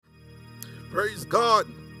Praise God.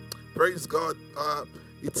 Praise God.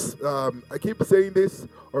 I keep saying this,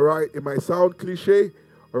 all right? It might sound cliche,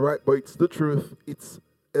 all right, but it's the truth. It's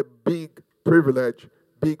a big privilege,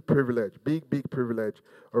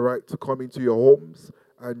 all right, to come into your homes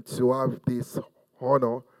and to have this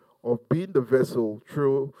honor of being the vessel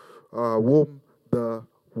through whom the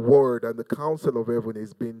word and the counsel of heaven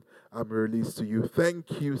is being released to you.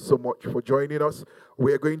 Thank you so much for joining us.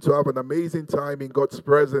 We are going to have an amazing time in God's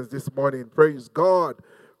presence this morning. Praise God.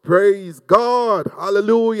 Praise God.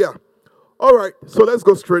 Hallelujah. All right, so let's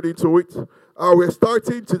go straight into it. We're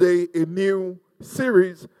starting today a new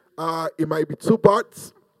series. It might be 2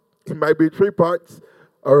 parts, it might be 3 parts.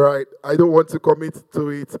 All right, I don't want to commit to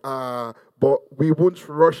it, but we won't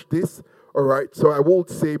rush this. All right, so I will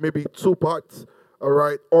say maybe 2 parts. All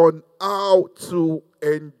right, on how to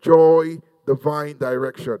enjoy divine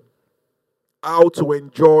direction. How to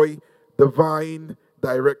enjoy divine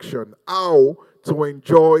direction. How to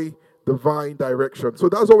enjoy divine direction. So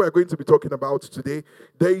that's what we're going to be talking about today.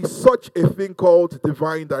 There is such a thing called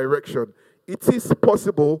divine direction. It is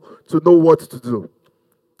possible to know what to do.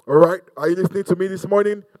 All right? Are you listening to me this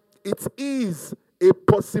morning? It is a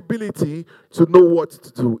possibility to know what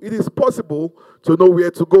to do. It is possible to know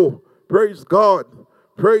where to go. Praise God.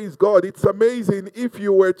 Praise God. It's amazing if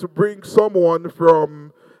you were to bring someone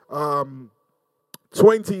from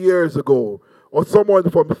 20 years ago, or someone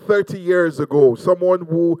from 30 years ago, someone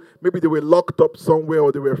who maybe they were locked up somewhere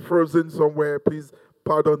or they were frozen somewhere. Please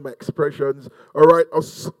pardon my expressions. All right.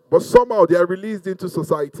 But somehow they are released into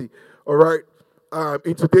society. All right.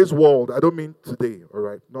 In today's world. I don't mean today. All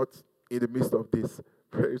right. Not in the midst of this.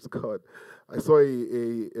 Praise God. I saw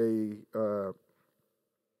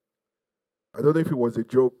I don't know if it was a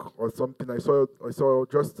joke or something. I saw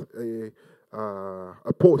just a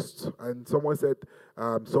post, and someone said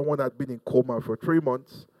someone had been in coma for 3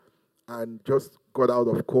 months and just got out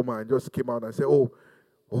of coma and just came out and said, "Oh,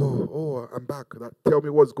 I'm back. Tell me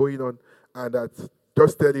what's going on," and that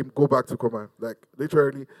just tell him go back to coma. Like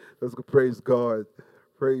literally, let's go. Praise God,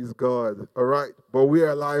 praise God. All right, but we are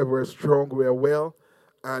alive. We're strong. We're well,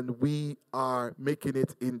 and we are making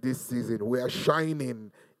it in this season. We are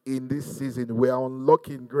shining in this season. We are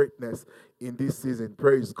unlocking greatness in this season.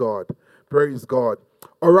 Praise God. Praise God.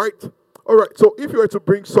 All right. All right. So if you were to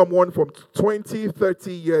bring someone from 20,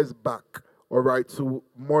 30 years back, all right, to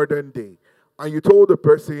modern day, and you told the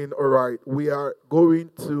person, all right, we are going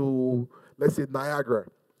to, let's say, Niagara.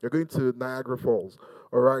 You're going to Niagara Falls.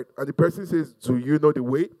 All right. And the person says, do you know the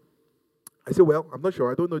way? I say, well, I'm not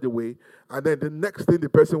sure. I don't know the way. And then the next thing the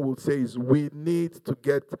person will say is, we need to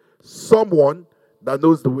get someone that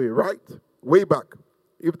knows the way, right? Way back.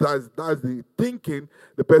 If that's the thinking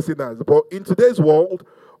the person has. But in today's world,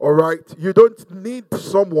 all right, you don't need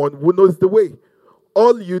someone who knows the way.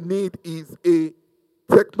 All you need is a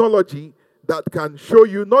technology that can show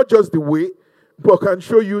you not just the way, but can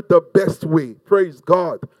show you the best way. Praise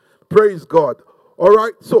God. Praise God. All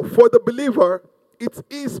right, so for the believer, it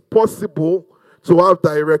is possible to have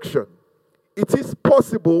direction. It is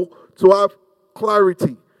possible to have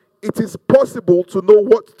clarity. It is possible to know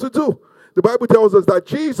what to do. The Bible tells us that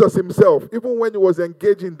Jesus himself, even when he was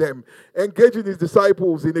engaging his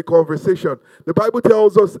disciples in a conversation, the Bible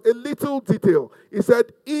tells us a little detail. He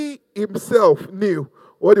said he himself knew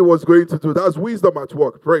what he was going to do. That's wisdom at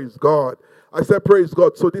work. Praise God. I said praise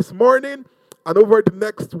God. So this morning and over the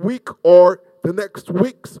next week or the next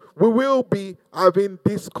weeks, we will be having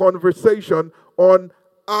this conversation on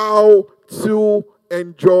how to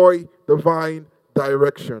enjoy divine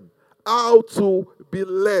direction. How to be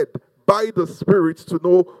led by the Spirit to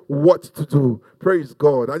know what to do. Praise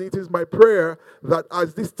God. And it is my prayer that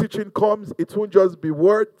as this teaching comes, it won't just be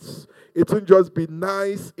words. It won't just be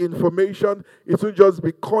nice information. It won't just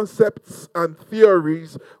be concepts and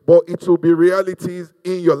theories, but it will be realities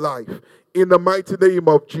in your life. In the mighty name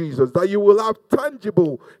of Jesus, that you will have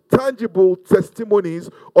tangible testimonies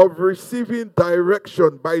of receiving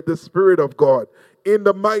direction by the Spirit of God. In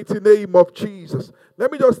the mighty name of Jesus.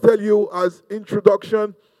 Let me just tell you as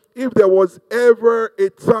introduction, if there was ever a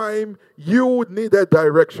time you needed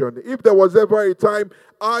direction, if there was ever a time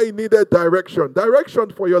I needed direction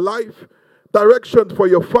for your life, direction for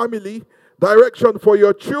your family, direction for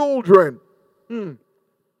your children,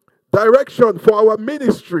 direction for our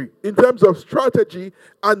ministry in terms of strategy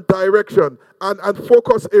and direction and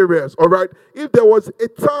focus areas, all right? If there was a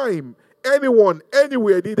time anyone,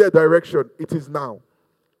 anywhere needed direction, it is now.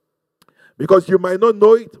 Because you might not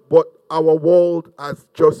know it, but our world has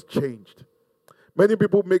just changed. Many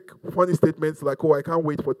people make funny statements like, oh, I can't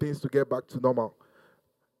wait for things to get back to normal.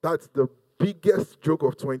 That's the biggest joke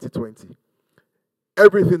of 2020.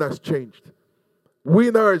 Everything has changed.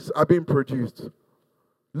 Winners are being produced.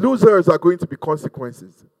 Losers are going to be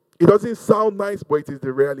consequences. It doesn't sound nice, but it is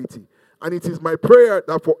the reality. And it is my prayer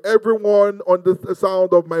that for everyone on the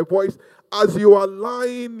sound of my voice, as you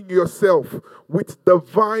align yourself with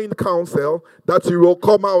divine counsel, that you will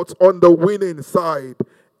come out on the winning side.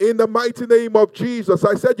 In the mighty name of Jesus,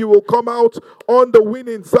 I said you will come out on the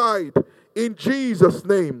winning side. In Jesus'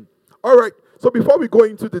 name. All right. So before we go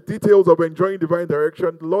into the details of enjoying divine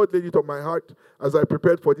direction, the Lord laid it on my heart as I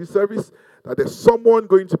prepared for this service that there's someone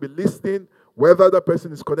going to be listening, whether the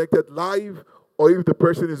person is connected live or if the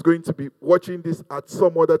person is going to be watching this at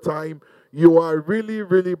some other time. You are really,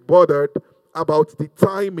 really bothered about the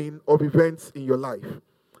timing of events in your life.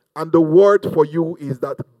 And the word for you is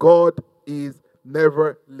that God is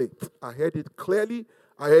never late. I heard it clearly.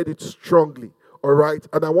 I heard it strongly. All right.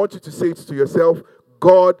 And I want you to say it to yourself.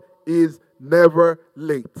 God is never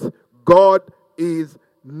late. God is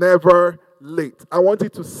never late. I want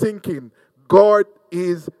it to sink in. God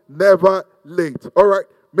is never late. All right.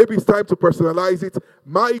 Maybe it's time to personalize it.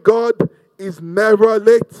 My God is never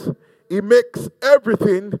late. He makes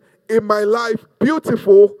everything in my life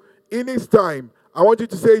beautiful in His time. I want you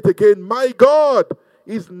to say it again. My God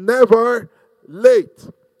is never late.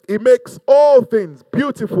 He makes all things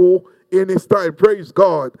beautiful in His time. Praise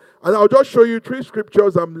God. And I'll just show you 3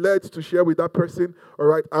 scriptures I'm led to share with that person. All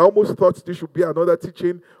right. I almost thought this should be another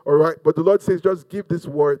teaching. All right. But the Lord says, just give these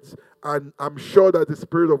words. And I'm sure that the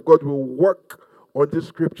Spirit of God will work on these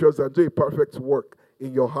scriptures and do a perfect work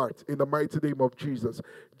in your heart. In the mighty name of Jesus.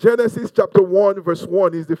 Genesis chapter 1 verse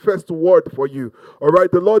 1 is the first word for you. All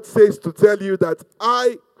right. The Lord says to tell you that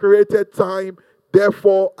I created time.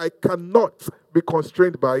 Therefore, I cannot be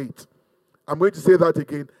constrained by it. I'm going to say that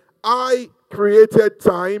again. I created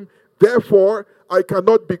time, therefore I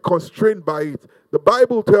cannot be constrained by it. The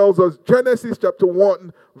Bible tells us, Genesis chapter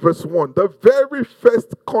 1, verse 1, the very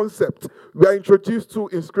first concept we are introduced to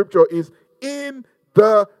in Scripture is in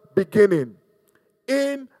the beginning.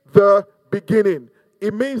 In the beginning.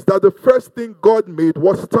 It means that the first thing God made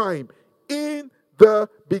was time. In the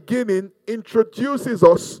beginning introduces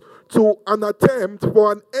us to an attempt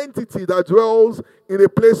for an entity that dwells in a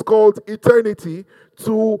place called eternity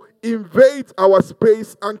to invade our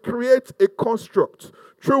space and create a construct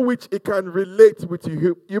through which it can relate with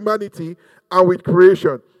humanity and with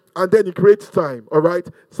creation. And then it creates time, all right?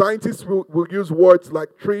 Scientists will use words like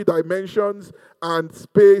 3 dimensions and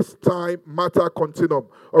space, time, matter, continuum.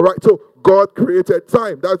 All right, so God created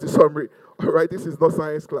time. That's the summary. All right, this is not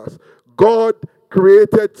science class. God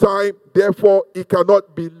created time, therefore it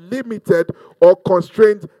cannot be limited or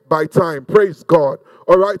constrained by time. Praise God.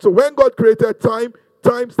 All right, so when God created time,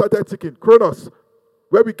 time started ticking. Chronos,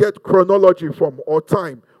 where we get chronology from, or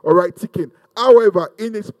time, all right, ticking. However,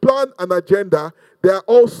 in His plan and agenda, there are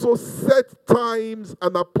also set times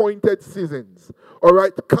and appointed seasons. All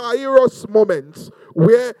right, kairos moments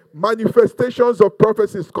where manifestations of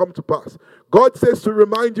prophecies come to pass. God says to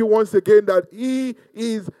remind you once again that He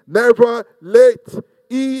is never late.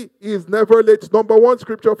 He is never late. Number 1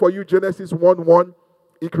 scripture for you, Genesis 1:1.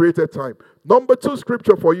 He created time. Number 2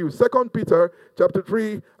 scripture for you, 2 Peter chapter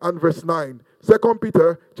 3 and verse 9. 2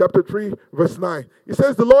 Peter chapter 3 verse 9. It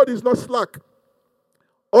says the Lord is not slack.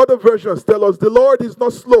 Other versions tell us the Lord is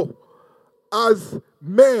not slow, as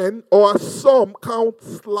men or as some count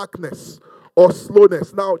slackness or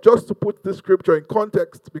slowness. Now, just to put this scripture in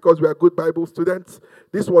context, because we are good Bible students,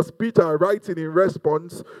 this was Peter writing in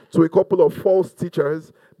response to a couple of false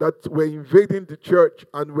teachers that were invading the church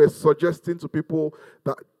and were suggesting to people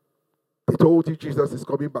that they told you Jesus is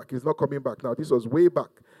coming back. He's not coming back. Now, this was way back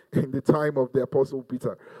in the time of the Apostle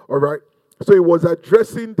Peter. All right? So he was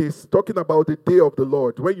addressing this, talking about the day of the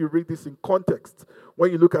Lord. When you read this in context,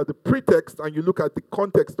 when you look at the pretext and you look at the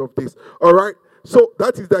context of this. All right? So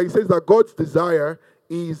that is that he says that God's desire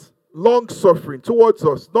is long-suffering towards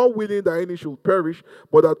us, not willing that any should perish,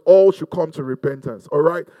 but that all should come to repentance. All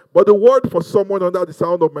right? But the word for someone under the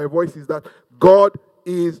sound of my voice is that God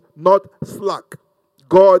is not slack.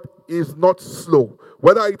 God is not slow.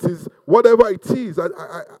 Whether it is, whatever it is,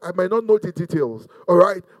 I might not know the details, all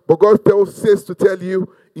right? But God says to tell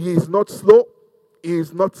you, He is not slow, He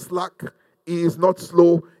is not slack, He is not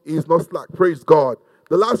slow, He is not slack. Praise God.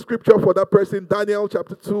 The last scripture for that person, Daniel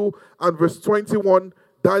chapter 2 and verse 21.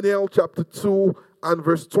 Daniel chapter 2 and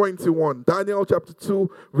verse 21. Daniel chapter 2,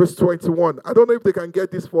 verse 21. I don't know if they can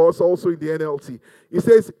get this for us also in the NLT. It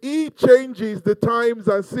says, He changes the times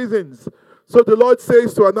and seasons. So the Lord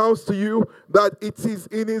says to announce to you that it is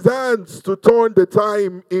in His hands to turn the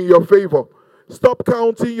time in your favor. Stop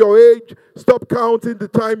counting your age. Stop counting the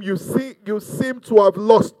time you seem to have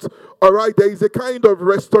lost. All right, there is a kind of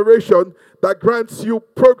restoration that grants you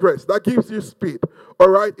progress, that gives you speed. All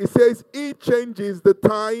right, it says he changes the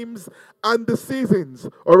times and the seasons.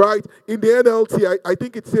 All right, in the NLT, I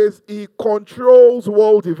think it says he controls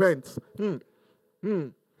world events.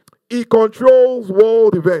 He controls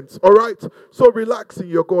world events. All right, so relax in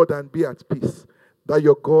your God and be at peace. That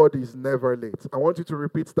your God is never late. I want you to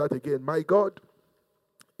repeat that again. My God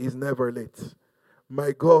is never late.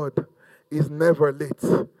 My God is never late.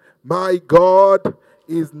 My God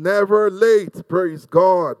is never late. Praise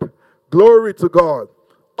God. Glory to God.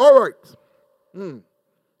 All right.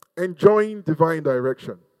 Enjoying divine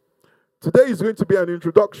direction. Today is going to be an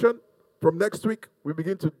introduction. From next week, we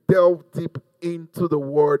begin to delve deep into the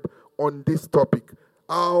word on this topic.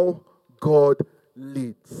 How God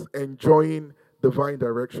leads. Enjoying divine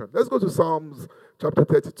direction. Let's go to Psalms chapter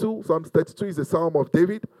 32. Psalms 32 is a psalm of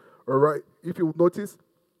David. All right. If you notice,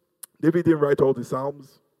 David didn't write all the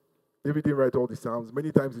psalms.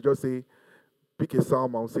 Many times you just say, pick a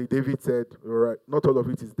psalm and say, David said, all right. Not all of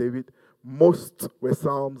it is David. Most were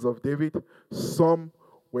psalms of David. Some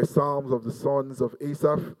were psalms of the sons of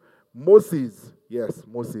Asaph. Moses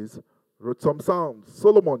wrote some psalms.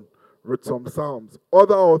 Solomon wrote some psalms.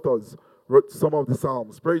 Other authors wrote some of the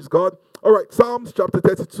psalms. Praise God. All right, Psalms chapter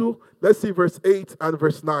 32. Let's see verse 8 and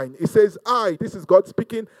verse 9. It says, this is God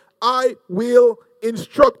speaking, I will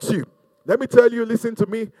instruct you. Let me tell you, listen to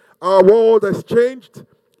me. Our world has changed.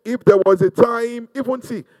 If there was a time,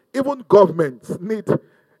 even governments need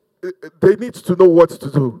to know what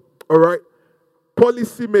to do. All right?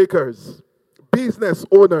 Policymakers, business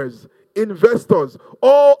owners, investors,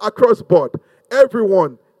 all across board,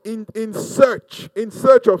 everyone in search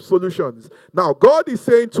of solutions. Now, God is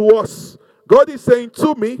saying to us, God is saying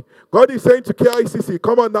to me, God is saying to KICC,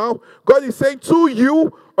 come on now. God is saying to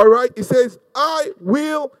you, all right, he says, I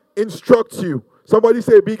will instruct you. Somebody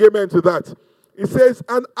say a big amen to that. He says,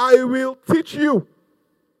 and I will teach you.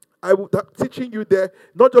 Teaching you there,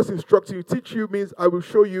 not just instructing you. Teach you means I will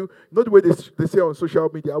show you, not the way they say on social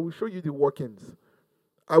media, I will show you the workings.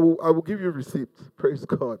 I will give you receipts. Praise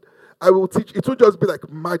God. I will teach. It will just be like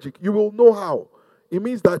magic. You will know how. It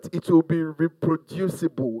means that it will be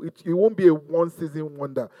reproducible. It won't be a one-season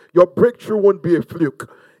wonder. Your breakthrough won't be a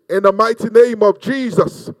fluke. In the mighty name of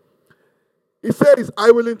Jesus. He says, I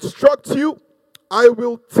will instruct you. I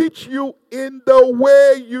will teach you in the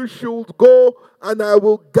way you should go, and I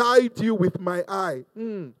will guide you with my eye.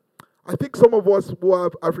 I think some of us who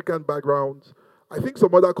have African backgrounds, I think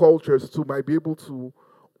some other cultures too might be able to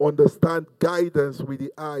understand guidance with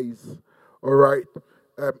the eyes. All right.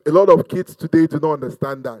 A lot of kids today do not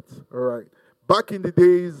understand that. All right. Back in the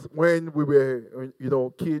days when we were,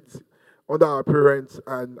 kids under our parents,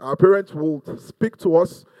 and our parents would speak to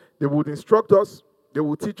us, they would instruct us, they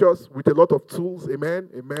would teach us with a lot of tools. Amen.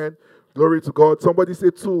 Amen. Glory to God. Somebody say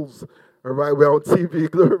tools. All right. We're on TV.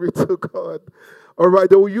 Glory to God. All right.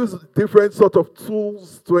 They will use different sort of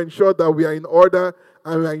tools to ensure that we are in order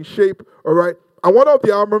and we are in shape. All right. And one of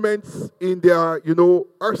the armaments in their,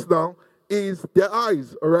 arsenal is their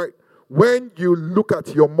eyes, all right? When you look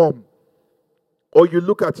at your mom or you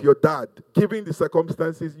look at your dad, given the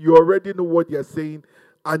circumstances, you already know what they're saying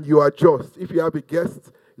and you adjust. If you have a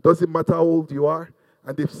guest, it doesn't matter how old you are.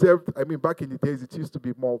 And they've served, back in the days, it used to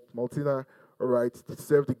be Maltina, all right, to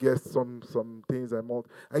serve the guests some things and malt.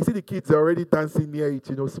 I see the kids are already dancing near it,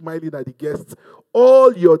 smiling at the guests.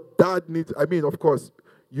 All your dad needs, of course,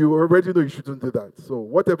 you already know you shouldn't do that. So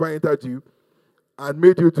whatever entered you and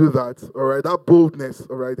made you do that, all right, that boldness,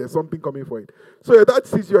 all right, there's something coming for it. So your dad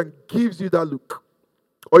sees you and gives you that look.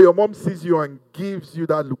 Or your mom sees you and gives you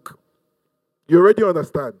that look. You already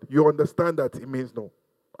understand. You understand that it means no.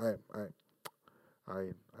 I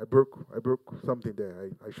broke something there.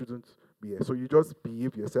 I shouldn't be here. So you just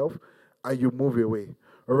behave yourself and you move away.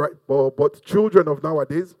 All right? But children of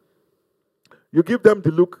nowadays, you give them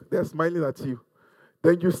the look, they're smiling at you.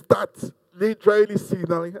 Then you start literally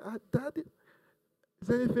signaling, Daddy, is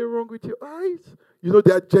there anything wrong with your eyes?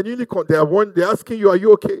 They are genuinely, they're asking you, are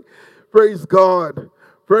you okay? Praise God.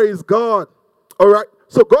 Praise God. All right.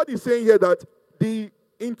 So God is saying here that the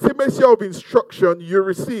intimacy of instruction you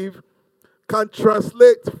receive can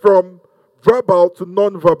translate from verbal to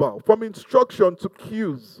non-verbal, from instruction to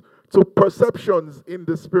cues, to perceptions in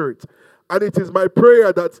the spirit. And it is my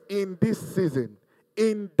prayer that in this season,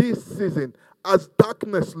 as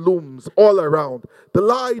darkness looms all around, the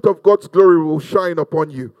light of God's glory will shine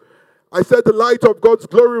upon you. I said the light of God's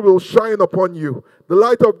glory will shine upon you. The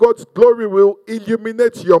light of God's glory will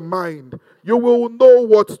illuminate your mind. You will know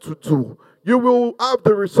what to do. You will have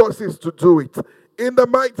the resources to do it. In the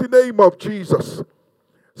mighty name of Jesus.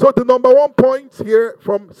 So the number one point here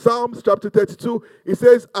from Psalms chapter 32, it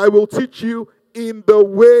says, I will teach you in the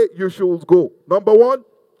way you should go. Number one,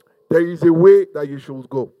 there is a way that you should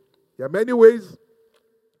go. There are many ways,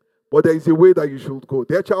 but there is a way that you should go.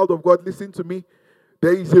 Dear child of God, listen to me.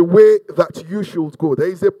 There is a way that you should go. There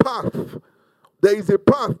is a path. There is a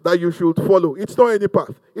path that you should follow. It's not any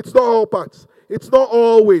path. It's not all paths. It's not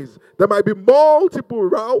always. There might be multiple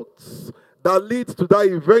routes that leads to that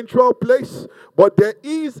eventual place, but there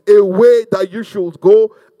is a way that you should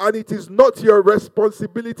go, and it is not your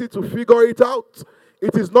responsibility to figure it out.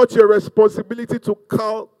 It is not your responsibility to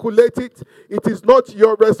calculate it. It is not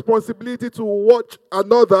your responsibility to watch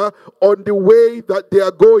another on the way that they are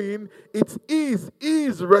going. It is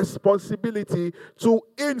his responsibility to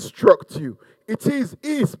instruct you. It is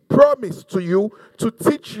his promise to you to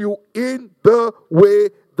teach you in the way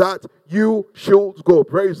that you should go.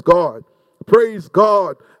 Praise God. Praise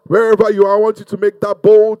God. Wherever you are, I want you to make that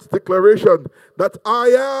bold declaration that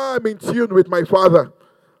I am in tune with my Father.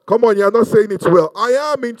 Come on, you're not saying it well.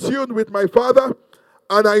 I am in tune with my Father,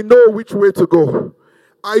 and I know which way to go.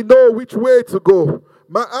 I know which way to go.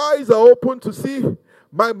 My eyes are open to see.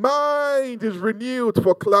 My mind is renewed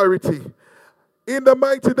for clarity. In the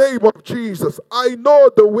mighty name of Jesus, I know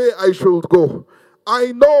the way I should go.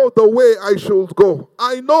 I know the way I should go.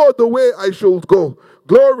 I know the way I should go.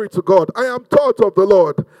 Glory to God. I am taught of the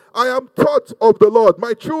Lord. I am taught of the Lord.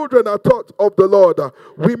 My children are taught of the Lord.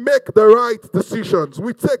 We make the right decisions.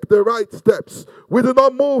 We take the right steps. We do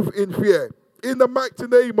not move in fear. In the mighty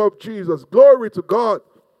name of Jesus. Glory to God.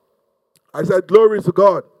 I said glory to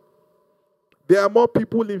God. There are more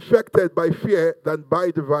people infected by fear than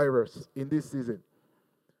by the virus in this season.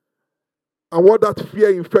 And what that fear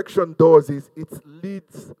infection does is it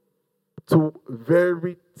leads to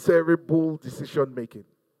very terrible decision making.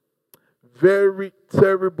 Very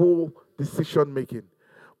terrible decision making.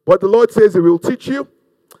 But the Lord says He will teach you.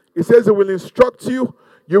 He says He will instruct you.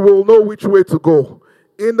 You will know which way to go.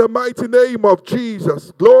 In the mighty name of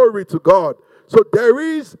Jesus. Glory to God. So there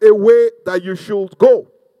is a way that you should go.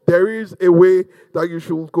 There is a way that you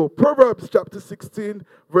should go. Proverbs chapter 16,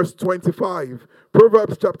 verse 25.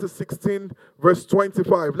 Proverbs chapter 16, verse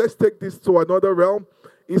 25. Let's take this to another realm.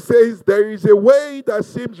 It says, there is a way that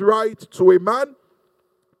seems right to a man.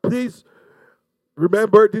 Please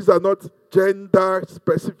remember, these are not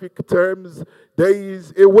gender-specific terms. There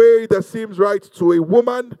is a way that seems right to a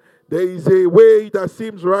woman. There is a way that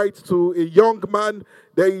seems right to a young man.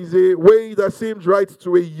 There is a way that seems right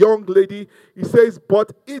to a young lady. He says,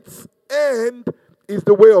 but its end is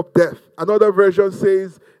the way of death. Another version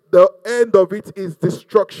says, the end of it is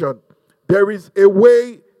destruction. There is a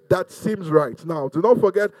way that seems right. Now, do not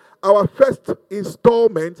forget, our first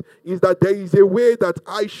installment is that there is a way that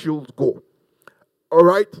I should go. All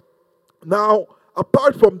right? Now,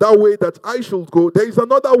 apart from that way that I should go, there is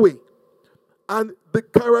another way. And the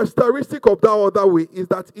characteristic of that other way is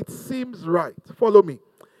that it seems right. Follow me.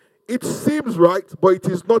 It seems right, but it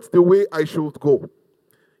is not the way I should go.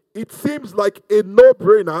 It seems like a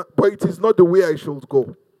no-brainer, but it is not the way I should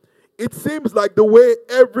go. It seems like the way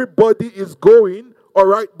everybody is going, all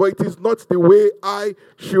right, but it is not the way I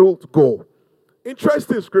should go.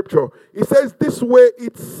 Interesting scripture. It says this way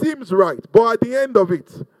it seems right, but at the end of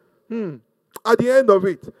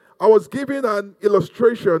it, I was giving an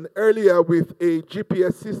illustration earlier with a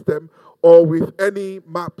GPS system or with any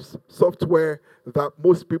maps software that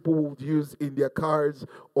most people would use in their cars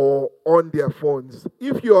or on their phones.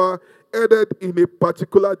 If you are headed in a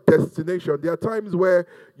particular destination, there are times where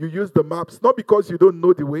you use the maps, not because you don't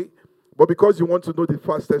know the way, but because you want to know the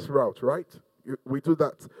fastest route, right? We do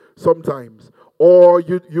that sometimes. Or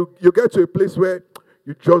you get to a place where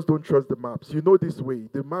you just don't trust the maps. You know this way.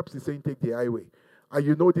 The maps is saying take the highway. And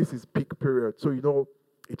you know this is peak period, so you know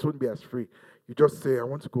it won't be as free. You just say, I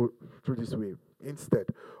want to go through this way instead.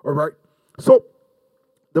 All right? So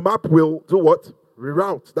the map will do what?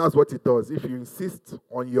 Reroute. That's what it does. If you insist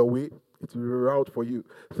on your way, it will reroute for you.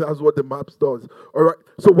 That's what the maps does. All right?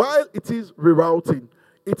 So while it is rerouting,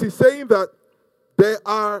 it is saying that there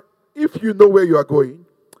are, if you know where you are going,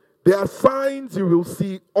 there are signs you will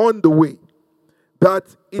see on the way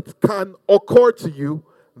that it can occur to you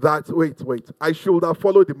that, wait, I should have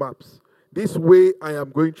followed the maps. This way I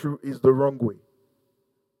am going through is the wrong way.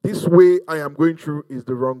 This way I am going through is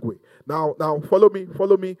the wrong way. Now, follow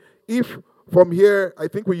me. If from here, I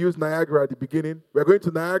think we used Niagara at the beginning. We're going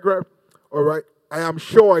to Niagara, all right? I am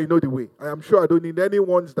sure I know the way. I am sure I don't need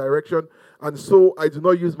anyone's direction, and so I do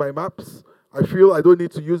not use my maps. I feel I don't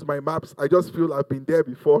need to use my maps. I just feel I've been there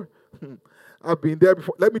before. I've been there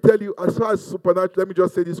before. Let me tell you, as far as supernatural, let me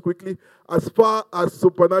just say this quickly. As far as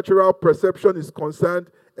supernatural perception is concerned,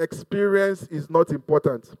 experience is not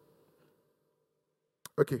important.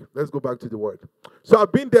 Okay, let's go back to the word. So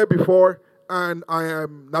I've been there before, and I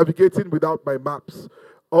am navigating without my maps.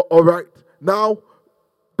 All right. Now,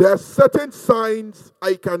 there are certain signs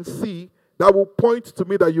I can see that will point to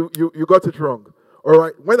me that you got it wrong. All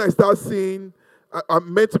right. When I start seeing,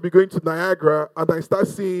 I'm meant to be going to Niagara, and I start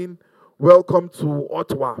seeing welcome to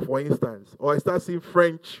Ottawa, for instance, or I start seeing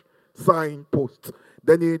French sign posts,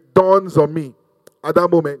 then it dawns on me at that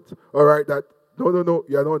moment, all right, that no,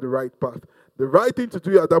 you're not on the right path. The right thing to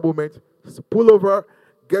do at that moment is to pull over,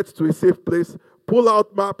 get to a safe place, pull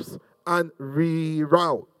out maps, and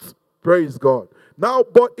reroute. Praise God. Now,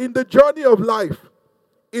 but in the journey of life,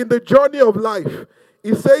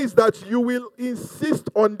 it says that you will insist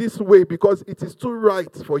on this way because it is too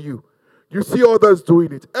right for you. You see others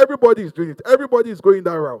doing it. Everybody is doing it. Everybody is going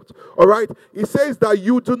that route. All right? It says that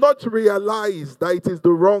you do not realize that it is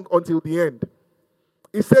the wrong until the end.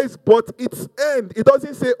 It says, but its end, it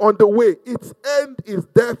doesn't say on the way. Its end is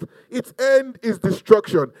death. Its end is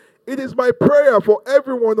destruction. It is my prayer for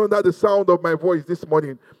everyone under the sound of my voice this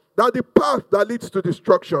morning that the path that leads to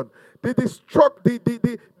destruction, the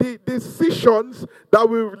decisions that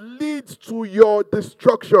will lead to your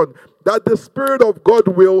destruction, that the Spirit of God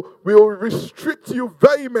will restrict you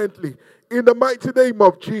vehemently in the mighty name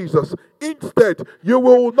of Jesus. Instead, you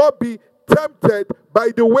will not be tempted by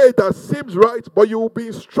the way that seems right, but you will be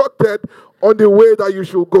instructed on the way that you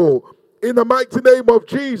should go. In the mighty name of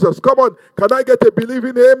Jesus. Come on, can I get a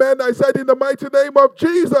believing amen? I said in the mighty name of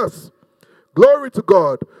Jesus. Glory to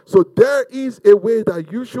God. So there is a way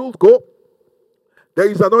that you should go. There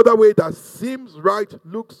is another way that seems right,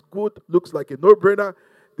 looks good, looks like a no-brainer.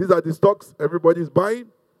 These are the stocks everybody is buying.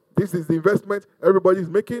 This is the investment everybody is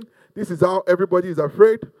making. This is how everybody is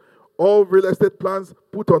afraid. All real estate plans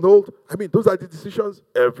put on hold. I mean, those are the decisions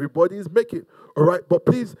everybody is making. All right, but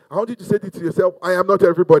please, I want you to say this to yourself. I am not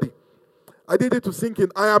everybody. I did it to sink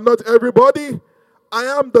in. I am not everybody. I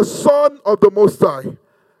am the son of the Most High.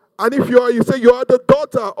 And if you say you are the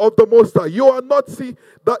daughter of the Most High. You are not,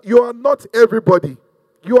 you are not everybody.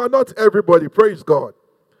 You are not everybody. Praise God.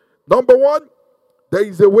 Number one, there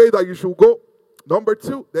is a way that you should go. Number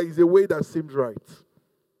two, there is a way that seems right.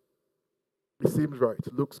 It seems right,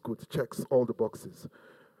 looks good, checks all the boxes.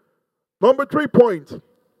 Number 3 point,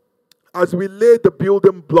 as we lay the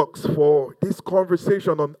building blocks for this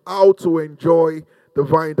conversation on how to enjoy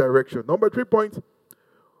divine direction. Number 3 point,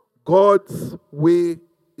 God's way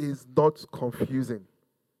is not confusing.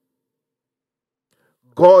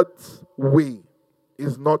 God's way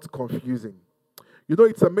is not confusing. You know,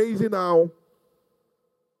 it's amazing how,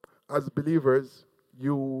 as believers,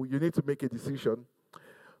 you need to make a decision.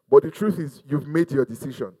 But the truth is, you've made your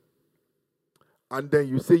decision. And then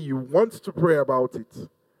you say you want to pray about it.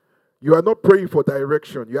 You are not praying for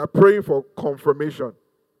direction. You are praying for confirmation.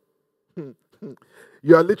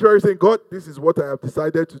 You are literally saying, God, this is what I have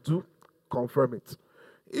decided to do. Confirm it.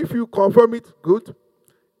 If you confirm it, good.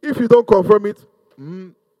 If you don't confirm it,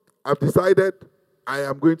 I've decided I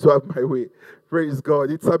am going to have my way. Praise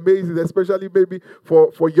God. It's amazing, especially maybe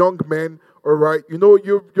for young men. All right, you know,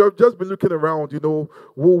 you've just been looking around, you know,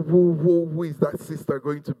 who is that sister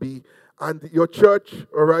going to be? And your church,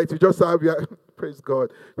 all right, you just have your, praise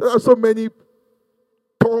God. There are so many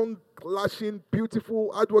tongue-lashing,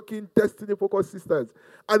 beautiful, hardworking, destiny-focused sisters.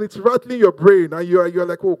 And it's rattling your brain, and you're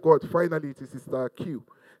like, oh God, finally it is Sister Q.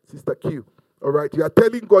 Sister Q. All right, you are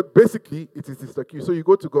telling God, basically, it is Sister Q. So you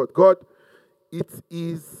go to God. God,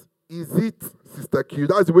 is it Sister Q?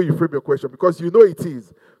 That's the way you frame your question, because you know it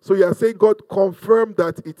is. So you are saying, God, confirm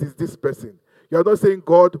that it is this person. You are not saying,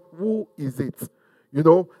 God, who is it? You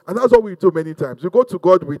know, and that's what we do many times. We go to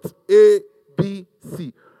God with A, B,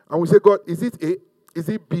 C. And we say, God, is it A? Is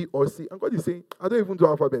it B or C? And God is saying, I don't even do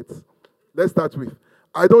alphabets. Let's start with,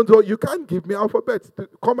 I don't know. You can't give me alphabets.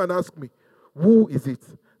 Come and ask me, who is it?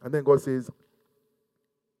 And then God says,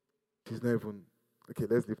 she's not even, okay,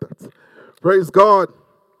 let's leave that. Praise God.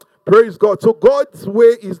 Praise God. So God's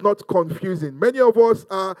way is not confusing. Many of us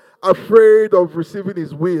are afraid of receiving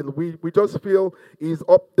His will. We just feel He's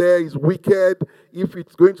up there, He's wicked. If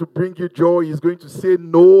it's going to bring you joy, He's going to say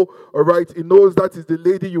no. All right. He knows that is the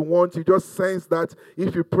lady you want. You just sense that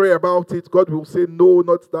if you pray about it, God will say no,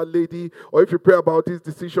 not that lady. Or if you pray about this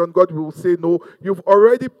decision, God will say no. You've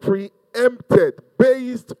already preempted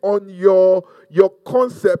based on your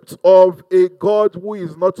concept of a God who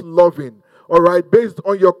is not loving. all right, based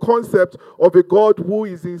on your concept of a God who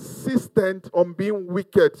is insistent on being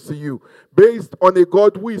wicked to you, based on a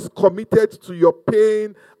God who is committed to your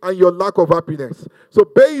pain and your lack of happiness. So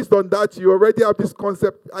based on that, you already have this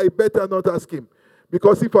concept, I better not ask him.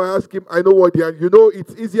 Because if I ask him, I know what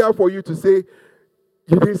it's easier for you to say,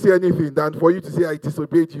 you didn't say anything than for you to say, I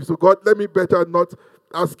disobeyed you. So God, let me better not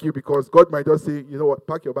ask you, because God might just say, you know what,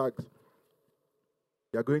 pack your bags.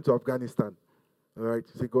 You're going to Afghanistan. All right?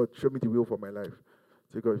 Say, God, show me the will for my life.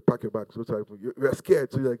 Say, God, pack your bags. You're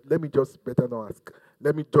scared. So you're like, let me just better not ask.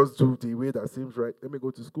 Let me just do the way that seems right. Let me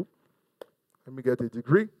go to school. Let me get a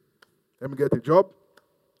degree. Let me get a job.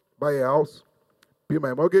 Buy a house. Pay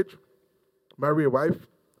my mortgage. Marry a wife.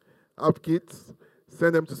 Have kids.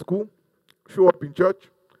 Send them to school. Show up in church.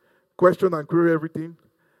 Question and query everything.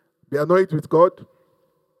 Be annoyed with God.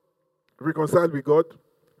 Reconcile with God.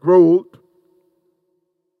 Grow old.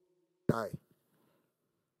 Die.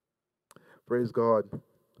 Praise God.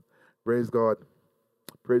 Praise God.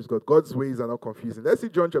 Praise God. God's ways are not confusing. Let's see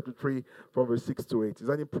John chapter 3 from verse 6 to 8. It's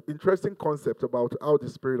an interesting concept about how the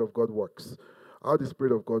Spirit of God works. How the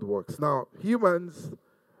Spirit of God works. Now, humans,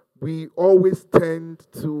 we always tend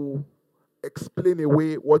to explain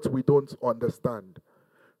away what we don't understand.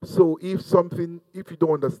 So if you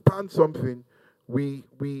don't understand something, we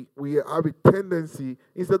have a tendency,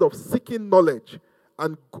 instead of seeking knowledge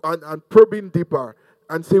and probing deeper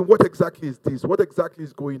and saying, what exactly is this? What exactly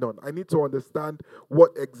is going on? I need to understand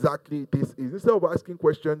what exactly this is. Instead of asking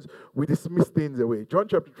questions, we dismiss things away. John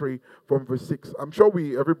chapter 3 from verse 6. I'm sure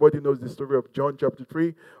everybody knows the story of John chapter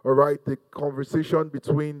 3. All right, the conversation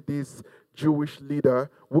between this Jewish leader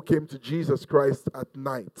who came to Jesus Christ at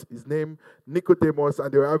night. His name, Nicodemus,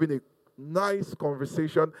 and they were having a nice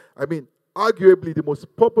conversation. I mean, arguably the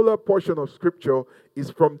most popular portion of scripture is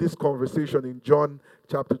from this conversation in John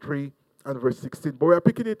chapter 3 and verse 16. But we are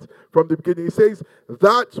picking it from the beginning. It says,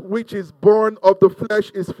 that which is born of the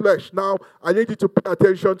flesh is flesh. Now, I need you to pay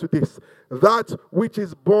attention to this. That which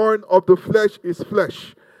is born of the flesh is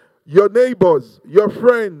flesh. Your neighbors, your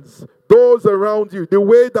friends, those around you, the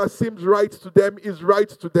way that seems right to them is right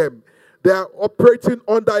to them. They are operating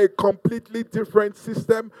under a completely different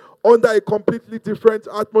system, under a completely different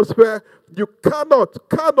atmosphere. You cannot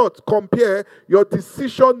compare your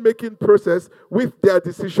decision-making process with their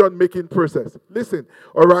decision-making process. Listen,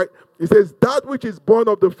 all right? It says, that which is born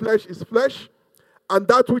of the flesh is flesh, and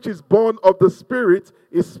that which is born of the spirit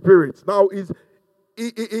is spirit. Now, is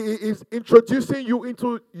introducing you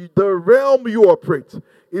into the realm you operate.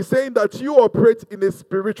 It's saying that you operate in a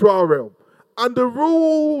spiritual realm. And the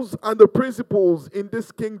rules and the principles in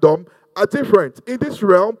this kingdom are different. In this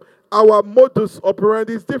realm, our modus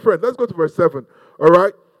operandi is different. Let's go to verse 7. All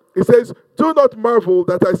right? It says, do not marvel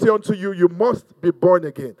that I say unto you, you must be born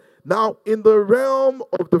again. Now, in the realm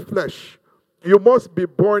of the flesh, you must be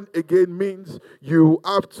born again means you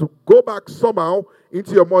have to go back somehow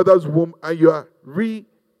into your mother's womb and you are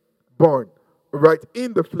reborn, right,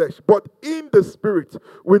 in the flesh. But in the spirit,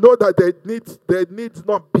 we know that there needs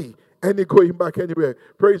not be any going back anywhere.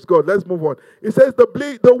 Praise God. Let's move on. It says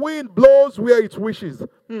the wind blows where it wishes.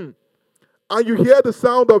 And you hear the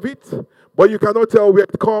sound of it, but you cannot tell where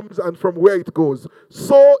it comes and from where it goes.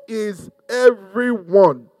 So is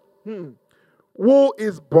everyone who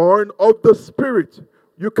is born of the Spirit.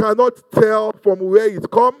 You cannot tell from where it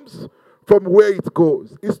comes, from where it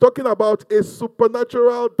goes. It's talking about a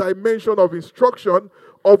supernatural dimension of instruction,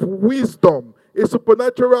 of wisdom, a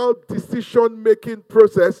supernatural decision-making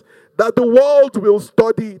process that the world will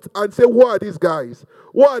study it and say, who are these guys?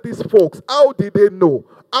 Who are these folks? How did they know?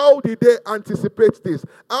 How did they anticipate this?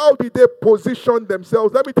 How did they position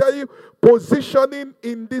themselves? Let me tell you, positioning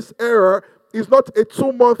in this era is not a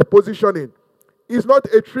 2-month positioning. It's not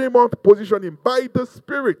a 3-month positioning. By the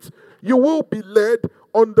Spirit, you will be led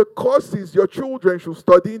on the courses your children should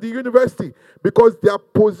study in the university, because they are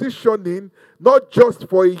positioning not just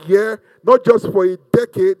for a year, not just for a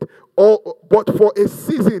decade, but for a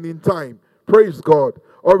season in time. Praise God.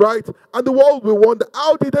 All right? And the world will wonder,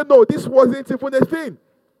 how did they know this wasn't even a thing?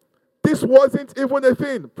 This wasn't even a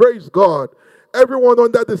thing. Praise God. Everyone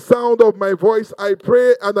under the sound of my voice, I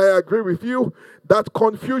pray and I agree with you that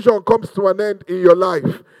confusion comes to an end in your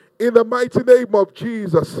life. In the mighty name of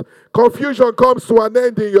Jesus, confusion comes to an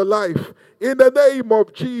end in your life. In the name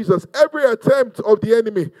of Jesus, every attempt of the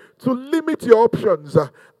enemy to limit your options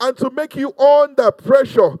and to make you under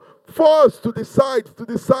pressure, forced to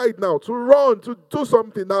decide now, to run, to do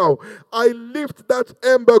something now. I lift that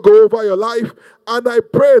embargo over your life and I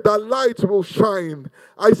pray that light will shine.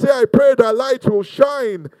 I say I pray that light will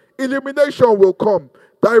shine. Illumination will come.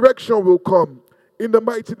 Direction will come. In the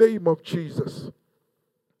mighty name of Jesus.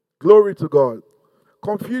 Glory to God.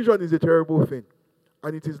 Confusion is a terrible thing,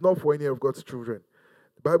 and it is not for any of God's children.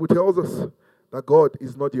 The Bible tells us that God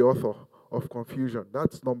is not the author of confusion.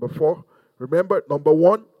 That's number 4. Remember, number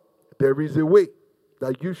 1, there is a way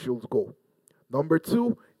that you should go. Number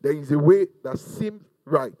 2, there is a way that seems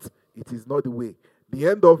right. It is not the way. The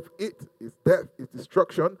end of it is death, is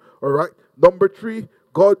destruction. All right. Number 3,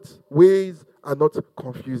 God's ways are not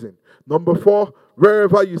confusing. Number 4,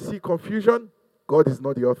 wherever you see confusion, God is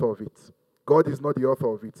not the author of it. God is not the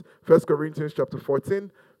author of it. 1 Corinthians chapter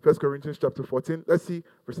 14. 1 Corinthians chapter 14. Let's see,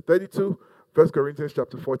 verse 32. 1 Corinthians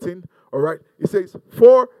chapter 14. All right. It says,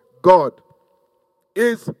 for God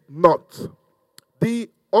is not the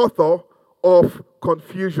author of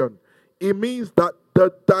confusion. It means that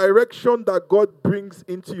the direction that God brings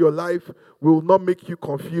into your life will not make you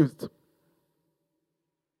confused.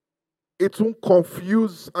 It won't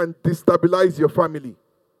confuse and destabilize your family.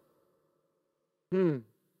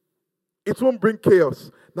 It won't bring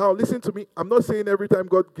chaos. Now, listen to me. I'm not saying every time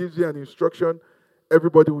God gives you an instruction,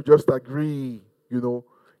 everybody will just agree. You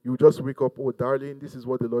just wake up, oh, darling, this is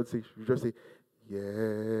what the Lord says. You just say,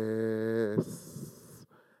 yes.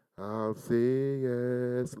 I'll say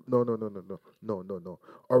yes. No.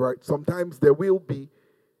 All right. Sometimes there will be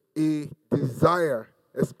a desire,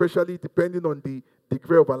 especially depending on the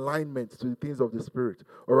degree of alignment to the things of the Spirit.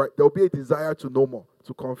 All right. There will be a desire to know more,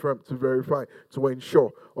 to confirm, to verify, to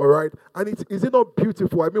ensure. All right. And is it not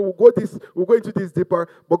beautiful? I mean, we'll go into this deeper,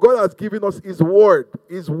 but God has given us His word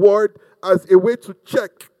as a way to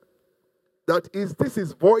check that is this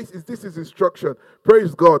His voice, is this His instruction.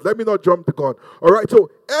 Praise God. Let me not jump the gun. All right. So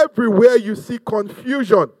everywhere you see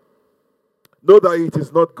confusion, know that it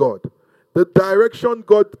is not God. The direction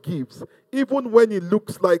God gives, even when it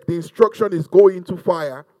looks like the instruction is going into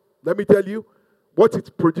fire, let me tell you, what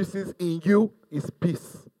it produces in you is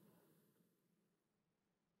peace.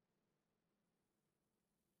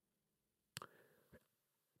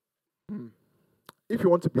 If you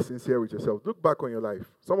want to be sincere with yourself, look back on your life.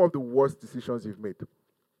 Some of the worst decisions you've made.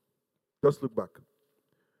 Just look back.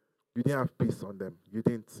 You didn't have peace on them. You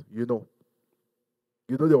didn't.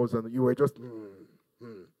 There was you were just,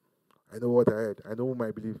 I know what I heard. I know whom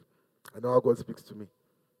I believe. I know how God speaks to me.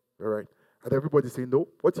 All right? And everybody saying, no,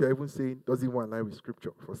 what you're even saying doesn't even align with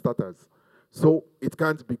Scripture, for starters. So it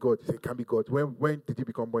can't be God. You say, it can't be God. When did you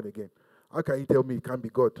become born again? How can you tell me it can't be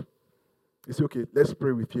God? You say, okay, let's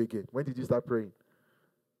pray with you again. When did you start praying?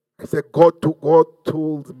 I said, God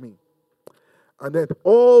told me. And then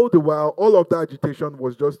all the while, all of that agitation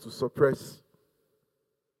was just to suppress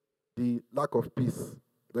the lack of peace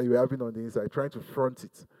that you're having on the inside, trying to front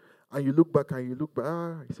it. And you look back,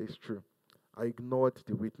 he says, it's true. I ignored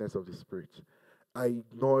the witness of the Spirit. I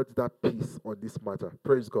ignored that peace on this matter.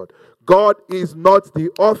 Praise God. God is not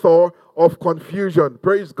the author of confusion.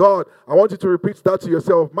 Praise God. I want you to repeat that to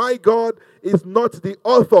yourself. My God is not the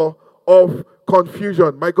author of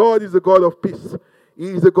confusion. My God is a God of peace. He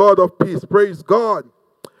is a God of peace. Praise God.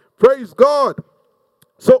 Praise God.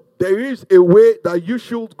 So there is a way that you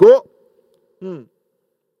should go.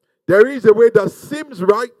 There is a way that seems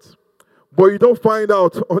right, but you don't find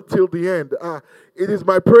out until the end. It is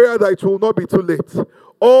my prayer that it will not be too late.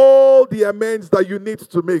 All the amends that you need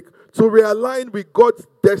to make to realign with God's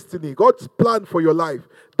destiny, God's plan for your life.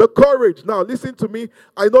 The courage. Now, listen to me.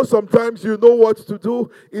 I know sometimes you know what to do.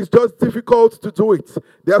 It's just difficult to do it.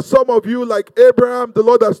 There are some of you, like Abraham, the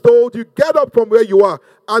Lord has told you, get up from where you are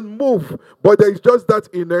and move. But there is just that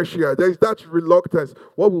inertia. There is that reluctance.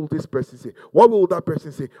 What will this person say? What will that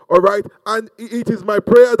person say? All right? And it is my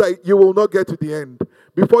prayer that you will not get to the end.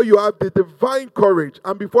 Before you have the divine courage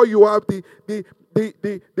and before you have the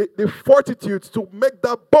fortitude to make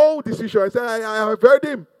that bold decision. I say, I have heard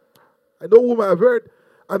him. I know whom I have heard.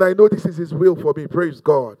 And I know this is His will for me. Praise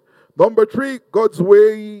God. Number 3, God's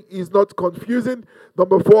way is not confusing.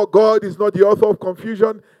 Number 4, God is not the author of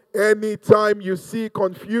confusion. Anytime you see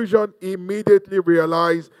confusion, immediately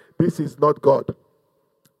realize this is not God.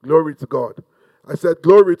 Glory to God. I said,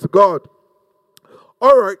 glory to God.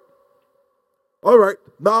 All right.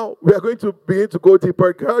 Now we are going to begin to go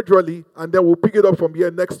deeper gradually, and then we'll pick it up from here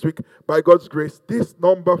next week by God's grace. This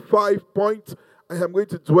number 5 point, I am going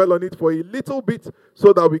to dwell on it for a little bit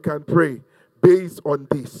so that we can pray based on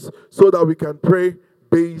this.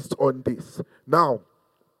 Now,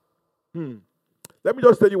 let me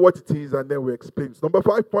just tell you what it is and then we explain. Number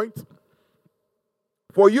 5 point,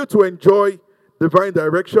 for you to enjoy divine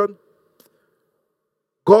direction,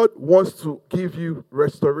 God wants to give you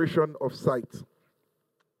restoration of sight.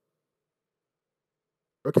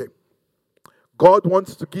 Okay. God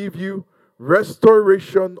wants to give you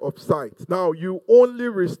restoration of sight. Now, you only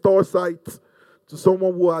restore sight to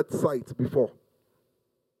someone who had sight before.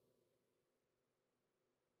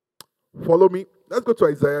 Follow me. Let's go to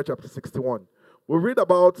Isaiah chapter 61. We'll read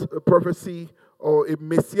about a prophecy or a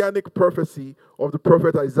messianic prophecy of the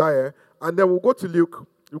prophet Isaiah, and then we'll go to Luke.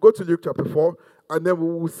 We'll go to Luke chapter 4, and then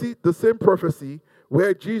we will see the same prophecy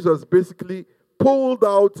where Jesus basically pulled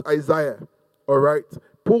out Isaiah, all right?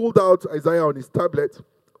 Pulled out Isaiah on his tablet,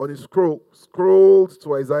 on his scrolled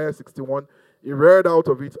to Isaiah 61. He read out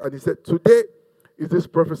of it, and he said, today is this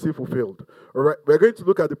prophecy fulfilled. All right, we're going to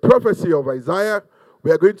look at the prophecy of Isaiah. We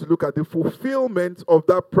are going to look at the fulfillment of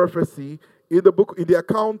that prophecy in the book, in the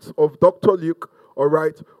account of Dr. Luke. All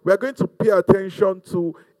right, we are going to pay attention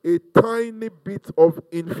to a tiny bit of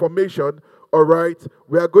information. All right,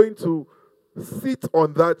 we are going to sit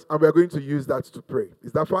on that and we are going to use that to pray.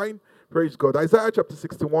 Is that fine? Praise God. Isaiah chapter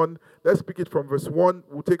 61. Let's pick it from verse 1.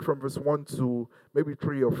 We'll take from verse 1 to maybe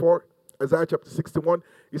 3 or 4. Isaiah chapter 61.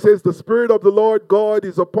 It says, the Spirit of the Lord God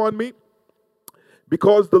is upon me,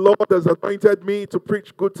 because the Lord has anointed me to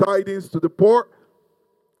preach good tidings to the poor.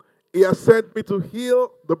 He has sent me to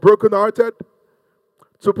heal the brokenhearted,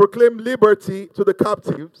 to proclaim liberty to the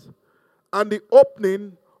captives, and the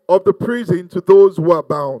opening of the prison to those who are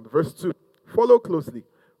bound. Verse 2. Follow closely.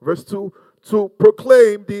 Verse 2. To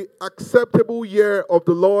proclaim the acceptable year of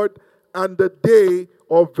the Lord and the day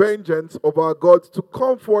of vengeance of our God, to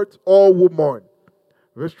comfort all who mourn.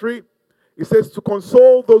 Verse 3. It says to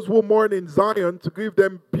console those who mourn in Zion, to give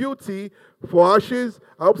them beauty for ashes.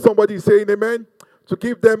 I hope somebody is saying amen. To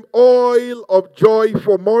give them oil of joy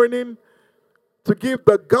for mourning, to give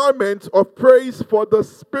the garment of praise for the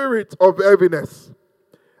spirit of heaviness,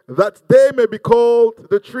 that they may be called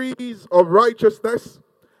the trees of righteousness,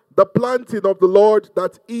 the planting of the Lord,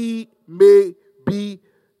 that he may be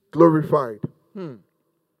glorified.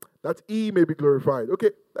 That he may be glorified.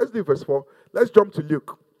 Okay, let's do verse 4. Let's jump to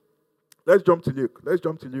Luke. Let's jump to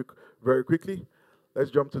Luke very quickly.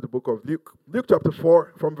 Let's jump to the book of Luke. Luke chapter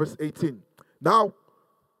 4 from verse 18. Now,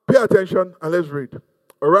 pay attention and let's read.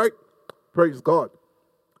 All right? Praise God.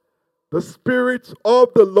 The Spirit of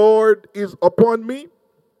the Lord is upon me,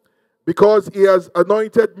 because he has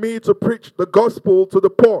anointed me to preach the gospel to the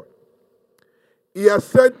poor. He has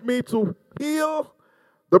sent me to heal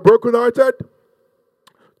the brokenhearted,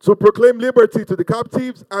 to proclaim liberty to the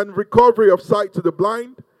captives and recovery of sight to the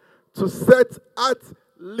blind, to set at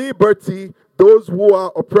liberty those who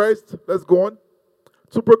are oppressed. Let's go on.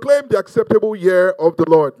 To proclaim the acceptable year of the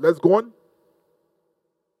Lord. Let's go on.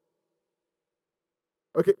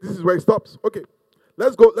 Okay, this is where it stops. Okay,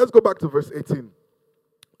 let's go back to verse 18.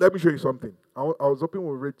 Let me show you something. I was hoping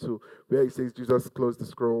we'll read to where he says Jesus closed the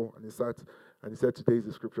scroll and he sat and he said, today is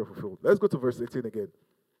the scripture fulfilled. Let's go to verse 18 again.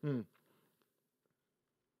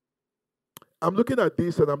 I'm looking at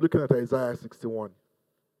this and I'm looking at Isaiah 61.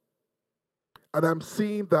 And I'm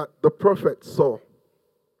seeing that the prophet saw.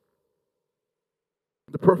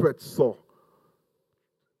 The prophet saw.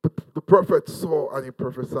 The prophet saw and he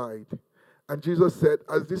prophesied. And Jesus said,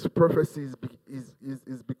 as this prophecy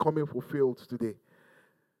is becoming fulfilled today,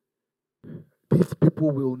 these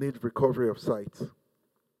people will need recovery of sight.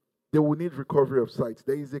 They will need recovery of sight.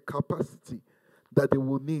 There is a capacity that they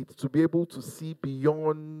will need to be able to see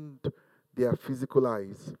beyond their physical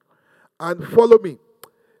eyes. And follow me.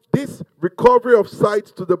 This recovery of sight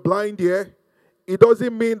to the blind here, it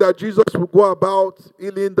doesn't mean that Jesus will go about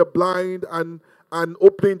healing the blind and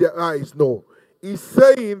opening their eyes. No. He's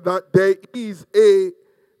saying that there is a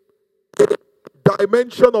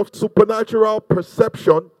dimension of supernatural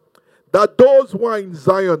perception that those who are in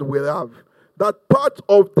Zion will have. That part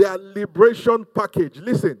of their liberation package,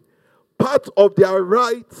 listen, part of their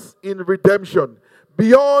rights in redemption,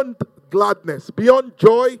 beyond gladness, beyond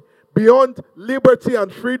joy, beyond liberty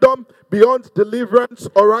and freedom, beyond deliverance,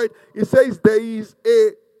 all right? It says there is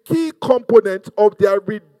a key component of their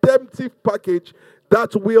redemptive package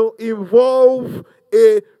that will involve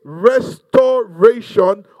a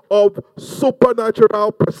restoration of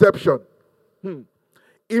supernatural perception.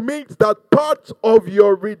 It means that part of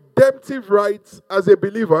your redemptive rights as a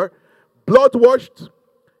believer, blood-washed,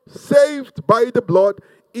 saved by the blood,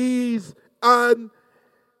 is an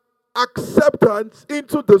acceptance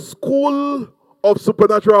into the school of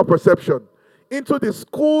supernatural perception, into the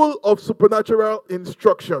school of supernatural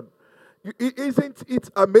instruction. Isn't it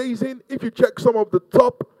amazing if you check some of the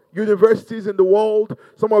top universities in the world,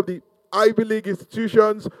 some of the Ivy League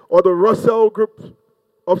institutions or the Russell Group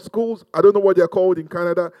of schools? I don't know what they're called in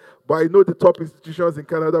Canada, but I know the top institutions in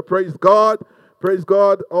Canada. Praise God. Praise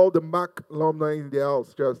God. All the Mac alumni in the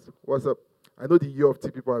house. Just, what's up? I know the U of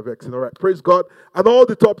T people are vexing. All right. Praise God. And all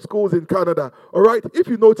the top schools in Canada. All right. If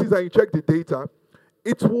you notice and you check the data,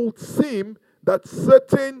 it will seem that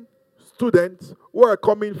certain students who are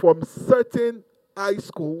coming from certain high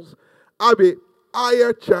schools have a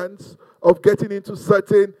higher chance of getting into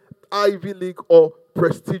certain Ivy League or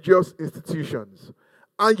prestigious institutions.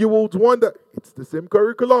 And you would wonder, it's the same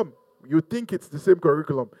curriculum. You think it's the same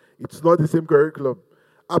curriculum. It's not the same curriculum.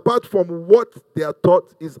 Apart from what they are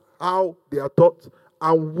taught is how they are taught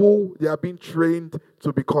and who they are being trained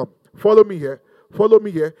to become. Follow me here. Follow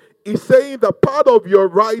me here. He's saying that part of your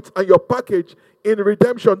right and your package in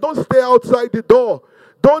redemption, don't stay outside the door.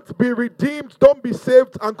 Don't be redeemed. Don't be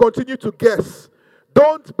saved and continue to guess.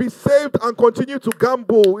 Don't be saved and continue to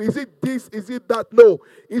gamble. Is it this? Is it that? No.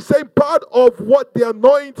 He's saying part of what the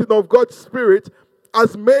anointing of God's Spirit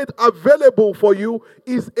has made available for you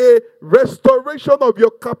is a restoration of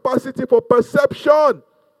your capacity for perception.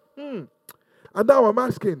 And now I'm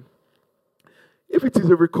asking, if it is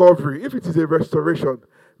a recovery, if it is a restoration,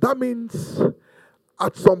 that means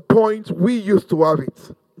at some point we used to have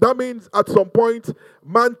it. That means at some point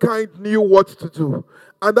mankind knew what to do.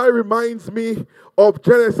 And that reminds me of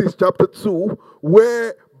Genesis chapter 2,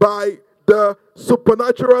 where by the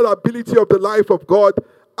supernatural ability of the life of God,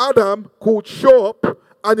 Adam could show up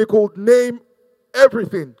and he could name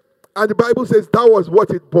everything. And the Bible says that was what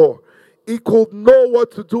it bore. He could know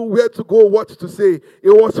what to do, where to go, what to say. It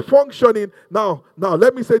was functioning. Now,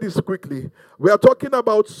 let me say this quickly. We are talking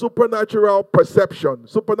about supernatural perception,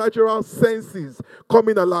 supernatural senses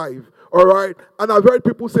coming alive. All right? And I've heard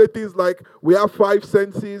people say things like, we have 5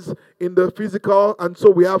 senses in the physical, and so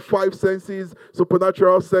we have 5 senses,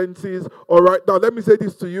 supernatural senses. All right? Now, let me say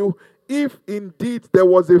this to you. If indeed there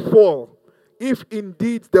was a fall, if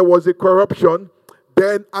indeed there was a corruption,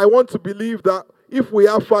 then I want to believe that if we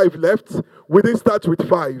have 5 left, we didn't start with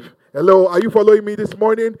 5. Hello, are you following me this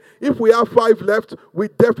morning? If we have 5 left, we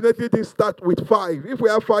definitely didn't start with 5. If we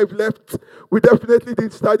have 5 left, we definitely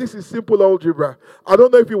didn't start. This is simple algebra. I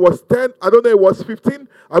don't know if it was 10. I don't know if it was 15.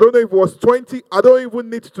 I don't know if it was 20. I don't even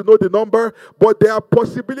need to know the number. But there are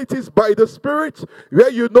possibilities by the Spirit where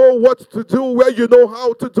you know what to do, where you know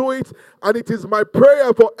how to do it. And it is my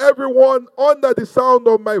prayer for everyone under the sound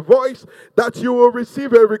of my voice that you will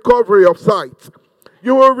receive a recovery of sight.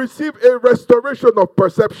 You will receive a restoration of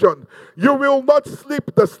perception. You will not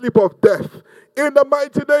sleep the sleep of death. In the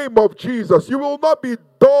mighty name of Jesus, you will not be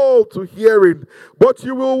dull to hearing, but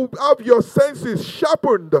you will have your senses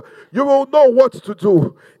sharpened. You will know what to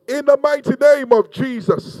do. In the mighty name of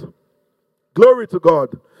Jesus. Glory to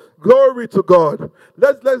God. Glory to God.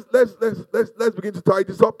 Let's begin to tie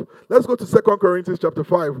this up. Let's go to 2 Corinthians chapter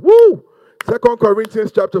 5. Woo! 2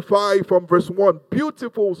 Corinthians chapter 5 from verse 1.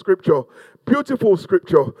 Beautiful scripture. Beautiful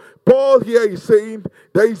scripture. Paul here is saying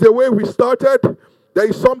there is a way we started. There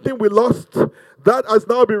is something we lost that has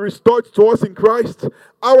now been restored to us in Christ.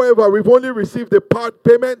 However, we've only received the part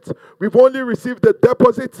payment. We've only received the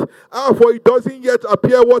deposit. For it doesn't yet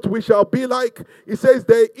appear what we shall be like. He says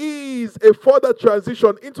there is a further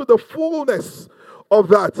transition into the fullness of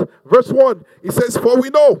that. Verse 1, he says, for we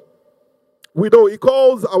know, he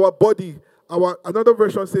calls our body, another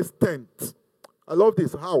version says tent. I love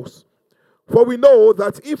this, house. For we know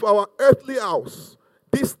that if our earthly house,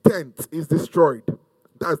 this tent, is destroyed,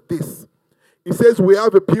 that's this. He says we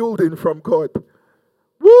have a building from God.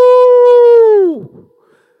 Woo!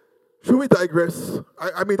 Should we digress?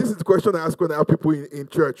 I mean, this is the question I ask when I have people in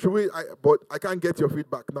church. Should we? But I can't get your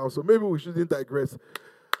feedback now, so maybe we shouldn't digress.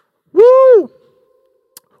 Woo!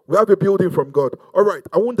 We have a building from God. All right,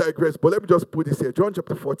 I won't digress, but let me just put this here. John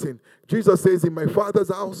chapter 14. Jesus says, in my Father's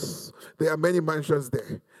house, there are many mansions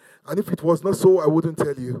there. And if it was not so, I wouldn't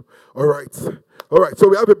tell you. All right. So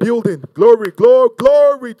we have a building. Glory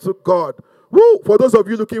to God. Woo! For those of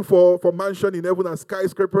you looking for mansion in heaven and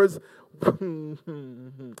skyscrapers.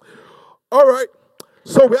 All right.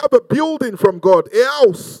 So we have a building from God. A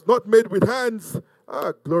house not made with hands.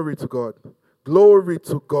 Glory to God. Glory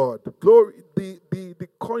to God. Glory. The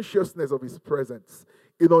consciousness of His presence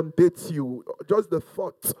inundates you. Just the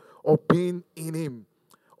thought of being in Him.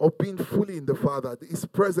 Of being fully in the Father, His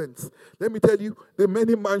presence. Let me tell you, the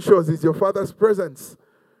many mansions is your Father's presence.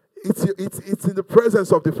 It's in the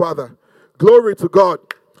presence of the Father. Glory to God.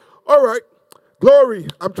 All right, glory.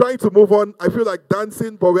 I'm trying to move on. I feel like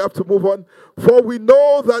dancing, but we have to move on. For we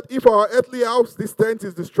know that if our earthly house, this tent,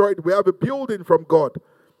 is destroyed, we have a building from God.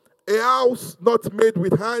 A house not made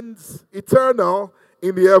with hands, eternal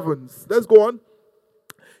in the heavens. Let's go on.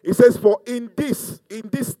 It says, for in this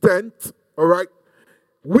tent, all right,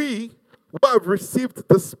 we who have received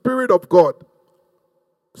the Spirit of God.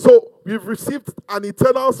 So we've received an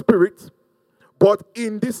eternal spirit, but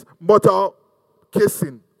in this mortal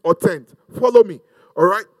casing or tent. Follow me. All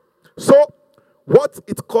right. So what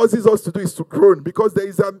it causes us to do is to groan because there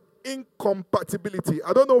is an incompatibility.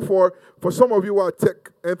 I don't know for some of you who are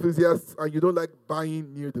tech enthusiasts and you don't like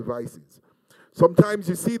buying new devices. Sometimes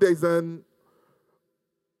you see there's a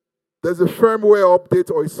firmware update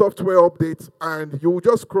or a software update, and you will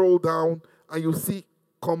just scroll down and you see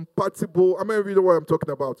compatible. I mean, you know what I'm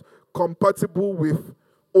talking about. Compatible with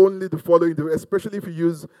only the following, especially if you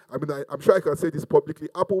use, I'm sure I can say this publicly,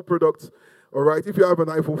 Apple products, all right? If you have an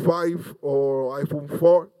iPhone 5 or iPhone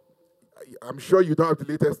 4, I'm sure you don't have the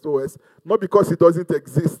latest OS, not because it doesn't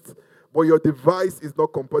exist, but your device is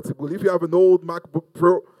not compatible. If you have an old MacBook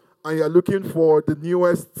Pro and you're looking for the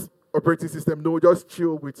newest operating system, no, just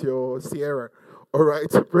chill with your Sierra, all right?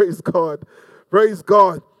 Praise God. Praise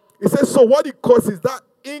God. It says, so what it causes, that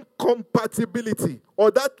incompatibility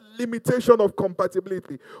or that limitation of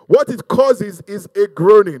compatibility, what it causes is a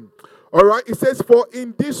groaning. All right, it says, for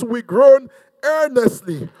in this we groan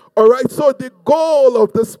earnestly. All right, so the goal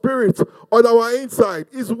of the Spirit on our inside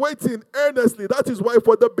is waiting earnestly. That is why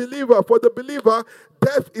for the believer,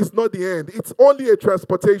 death is not the end. It's only a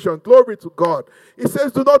transportation. Glory to God. It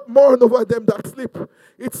says, do not mourn over them that sleep.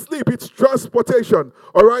 It's sleep, it's transportation.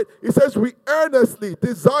 All right, it says, we earnestly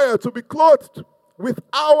desire to be clothed with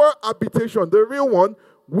our habitation, the real one,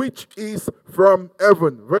 which is from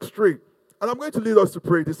heaven. Verse 3. And I'm going to lead us to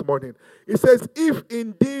pray this morning. It says, if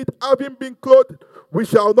indeed having been clothed, we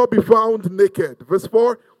shall not be found naked. Verse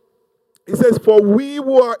 4. It says, for we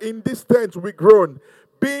who are in this tent, we groan,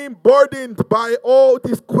 being burdened by all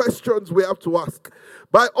these questions we have to ask,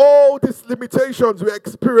 by all these limitations we're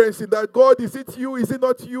experiencing, that God, is it you, is it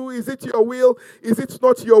not you, is it your will, is it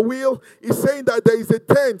not your will? He's saying that there is a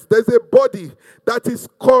tent, there's a body that is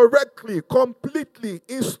correctly, completely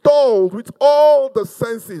installed with all the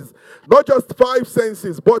senses, not just 5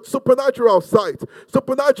 senses, but supernatural sight,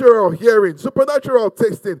 supernatural hearing, supernatural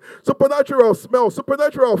tasting, supernatural smell,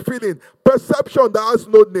 supernatural feeling, perception that has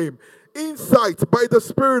no name, insight by the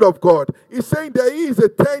Spirit of God. He's saying there is a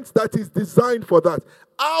tent that is designed for that.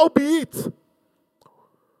 Albeit,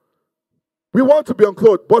 we want to be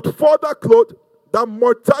unclothed, but further clothed, that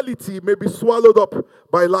mortality may be swallowed up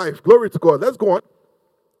by life. Glory to God. Let's go on.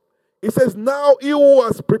 It says, now he who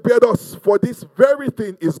has prepared us for this very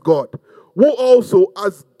thing is God, who also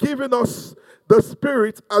has given us the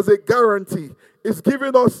Spirit as a guarantee. Is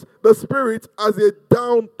giving us the Spirit as a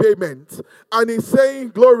down payment. And he's saying,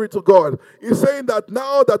 glory to God. He's saying that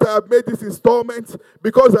now that I have made this installment,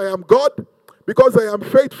 because I am God, because I am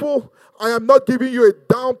faithful, I am not giving you a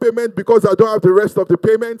down payment because I don't have the rest of the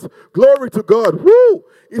payment. Glory to God. Woo!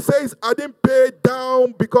 He says, I didn't pay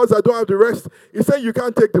down because I don't have the rest. He said, you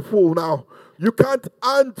can't take the full now. You can't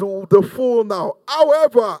handle the full now.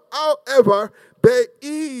 However, there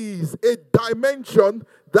is a dimension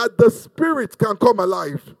that the Spirit can come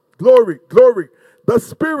alive. Glory, glory. The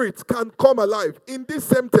Spirit can come alive in this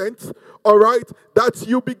same tent, all right, that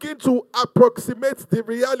you begin to approximate the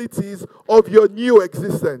realities of your new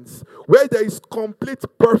existence, where there is complete,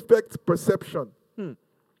 perfect perception. I'm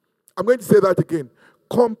going to say that again.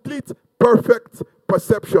 Complete, perfect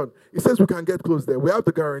perception. It says we can get close there. We have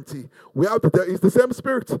the guarantee. We have it's the same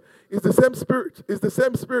Spirit. It's the same Spirit. It's the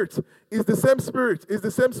same Spirit. It's the same Spirit. It's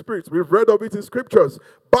the same Spirit. We've read of it in scriptures.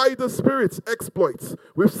 By the Spirit's exploits.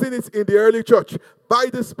 We've seen it in the early church. By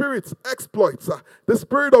the Spirit's exploits. The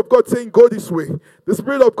Spirit of God saying, go this way. The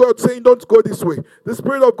Spirit of God saying, don't go this way. The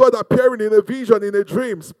Spirit of God appearing in a vision, in a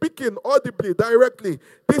dream, speaking audibly, directly.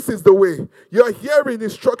 This is the way. You're hearing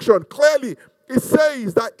instruction clearly. It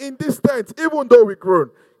says that in this tent, even though we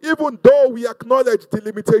groan, even though we acknowledge the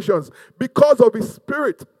limitations, because of His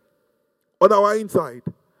Spirit on our inside,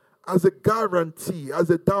 as a guarantee, as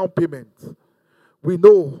a down payment, we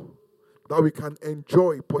know that we can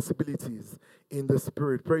enjoy possibilities in the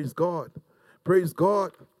Spirit. Praise God. Praise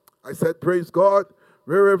God. I said praise God.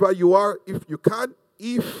 Wherever you are, if you can,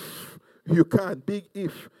 big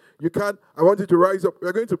if you can, I want you to rise up.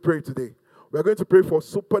 We're going to pray today. We're going to pray for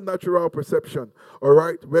supernatural perception, all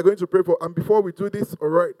right? We're going to pray for, and before we do this, all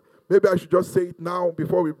right, maybe I should just say it now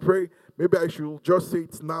before we pray. Maybe I should just say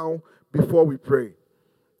it now before we pray,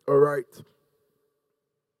 all right?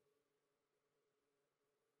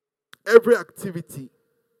 Every activity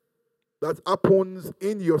that happens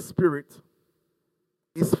in your spirit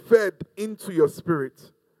is fed into your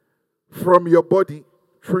spirit from your body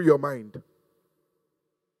through your mind.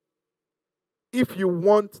 If you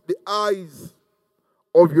want the eyes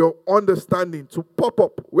of your understanding to pop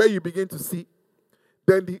up where you begin to see,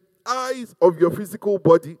 then the eyes of your physical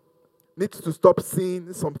body needs to stop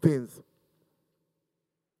seeing some things.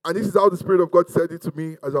 And this is how the Spirit of God said it to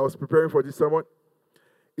me as I was preparing for this sermon.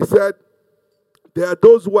 He said, There are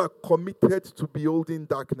those who are committed to beholding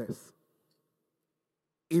darkness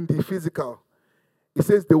in the physical. It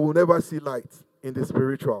says they will never see light in the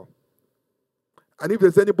spiritual. And if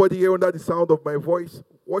there's anybody here under the sound of my voice,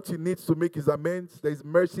 what you need to make is amends. There's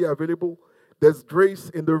mercy available. There's grace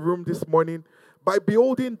in the room this morning. By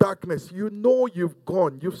beholding darkness, you know you've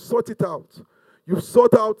gone. You've sought it out. You've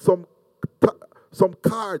sought out some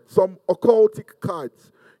cards, some occultic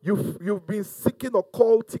cards. You've been seeking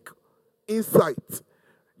occultic insight.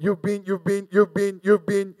 You've been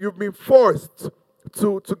forced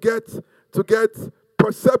to get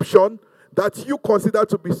perception that you consider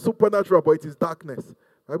to be supernatural, but it is darkness.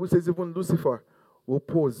 The Bible says even Lucifer will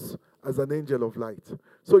pose as an angel of light.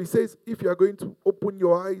 So he says, if you are going to open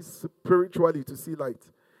your eyes spiritually to see light,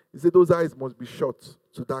 he said those eyes must be shut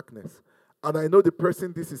to darkness. And I know the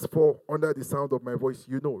person this is for under the sound of my voice,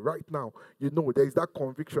 you know, right now, you know, there is that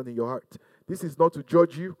conviction in your heart. This is not to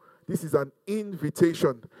judge you. This is an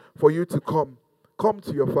invitation for you to come. Come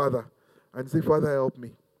to your Father and say, Father, help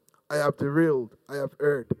me. I have derailed. I have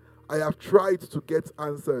erred. I have tried to get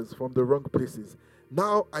answers from the wrong places.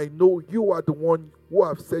 Now I know you are the one who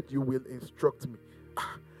have said you will instruct me.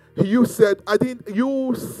 You said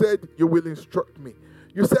you will instruct me.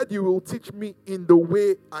 You said you will teach me in the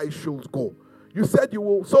way I should go. You said you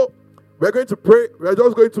will. So we're going to pray. We're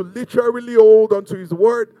just going to literally hold on to his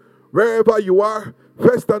word wherever you are.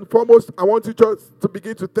 First and foremost, I want you just to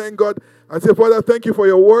begin to thank God and say, Father, thank you for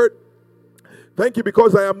your word. Thank you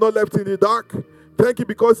because I am not left in the dark. Thank you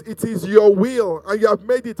because it is your will and you have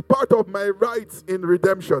made it part of my rights in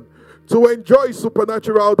redemption to enjoy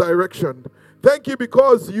supernatural direction. Thank you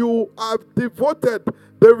because you have devoted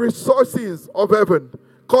the resources of heaven,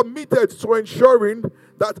 committed to ensuring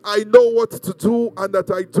that I know what to do and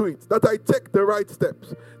that I do it, that I take the right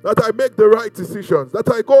steps, that I make the right decisions,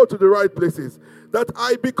 that I go to the right places, that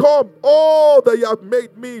I become all that you have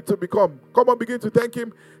made me to become. Come on, begin to thank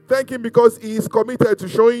him. Thank him because he is committed to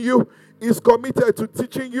showing you. He's committed to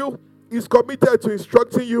teaching you. He's committed to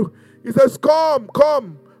instructing you. He says, come,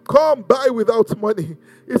 buy without money.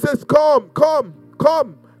 He says, come.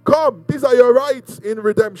 These are your rights in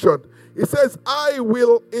redemption. He says, I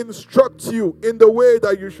will instruct you in the way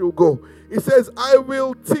that you should go. He says, I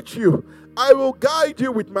will teach you. I will guide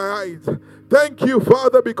you with my eyes. Thank you,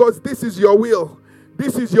 Father, because this is your will.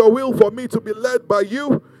 This is your will for me to be led by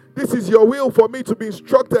you. This is your will for me to be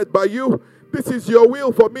instructed by you. This is your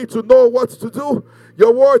will for me to know what to do.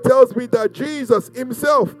 Your word tells me that Jesus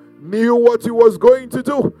himself knew what he was going to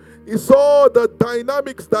do. He saw the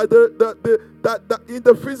dynamics that in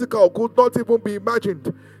the physical could not even be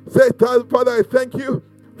imagined. Say, Father, I thank you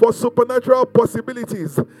for supernatural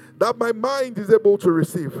possibilities that my mind is able to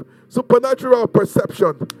receive. Supernatural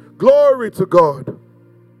perception. Glory to God.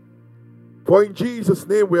 For in Jesus'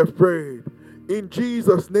 name we have prayed. In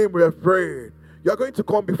Jesus' name we have prayed. You are going to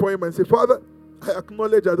come before him and say, Father, I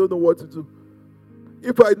acknowledge I don't know what to do.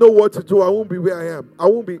 If I know what to do, I won't be where I am. I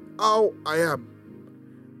won't be how I am.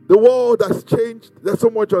 The world has changed. There's so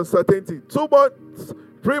much uncertainty. 2 months,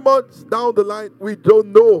 3 months down the line, we don't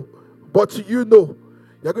know. But you know.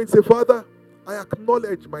 You're going to say, Father, I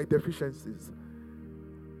acknowledge my deficiencies.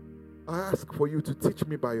 I ask for you to teach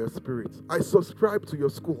me by your Spirit. I subscribe to your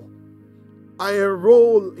school. I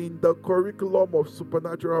enroll in the curriculum of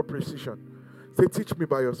supernatural precision. Say, teach me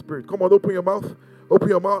by your Spirit. Come on, open your mouth. Open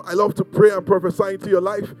your mouth. I love to pray and prophesy into your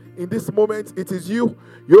life. In this moment, it is you.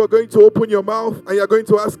 You are going to open your mouth and you are going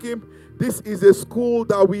to ask him. This is a school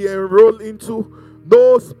that we enroll into.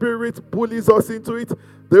 No spirit bullies us into it.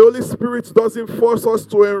 The Holy Spirit doesn't force us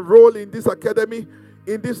to enroll in this academy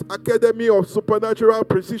of supernatural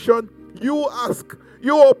precision. You ask.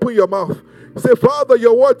 You open your mouth. Say, Father,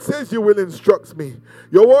 your word says you will instruct me.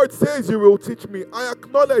 Your word says you will teach me. I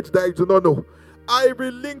acknowledge that I do not know. I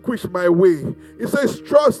relinquish my way. It says,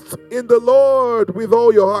 trust in the Lord with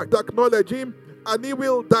all your heart. Acknowledge him, and he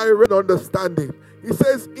will direct understanding. He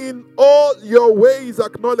says, in all your ways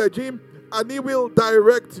acknowledge him, and he will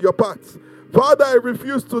direct your paths. Father, I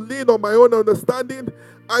refuse to lean on my own understanding.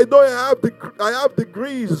 I know I have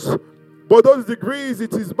degrees, but those degrees,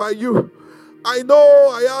 it is by you. I know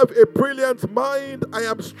I have a brilliant mind. I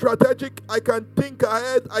am strategic. I can think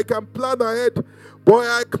ahead. I can plan ahead. But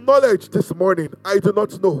I acknowledge this morning, I do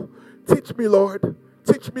not know. Teach me, Lord.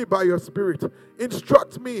 Teach me by your Spirit.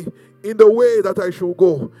 Instruct me in the way that I should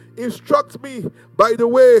go. Instruct me by the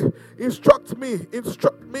way. Instruct me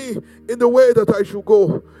in the way that I should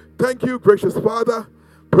go. Thank you, gracious Father.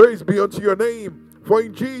 Praise be unto your name. For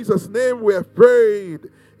in Jesus' name we have prayed.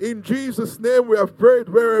 In Jesus' name we have prayed.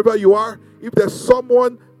 Wherever you are, if there's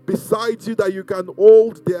someone beside you that you can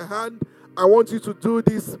hold their hand I want you to do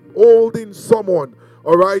this holding someone.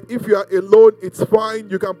 All right? If you are alone, it's fine.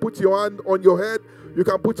 You can put your hand on your head. You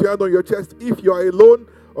can put your hand on your chest. If you are alone,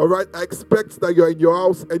 all right, I expect that you're in your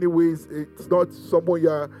house anyways. It's not someone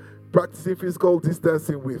you're practicing physical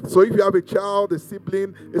distancing with. So if you have a child, a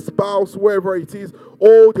sibling, a spouse, wherever it is,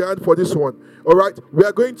 hold your hand for this one. All right? We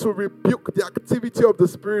are going to rebuke the activity of the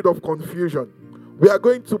spirit of confusion. We are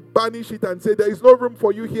going to banish it and say, there is no room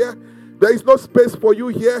for you here. There is no space for you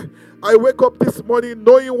here. I wake up this morning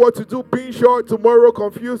knowing what to do, being sure tomorrow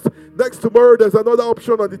confused. Next tomorrow, there's another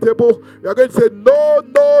option on the table. We are going to say, no,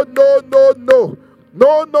 no, no, no, no.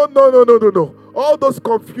 No, no, no, no, no, no, no. All those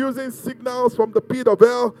confusing signals from the pit of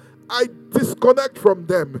hell, I disconnect from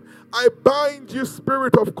them. I bind you,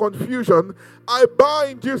 spirit of confusion. I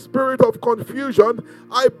bind you, spirit of confusion.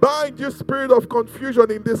 I bind you, spirit of confusion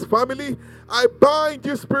in this family. I bind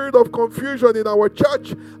you, spirit of confusion in our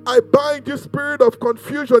church. I bind you, spirit of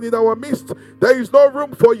confusion in our midst. There is no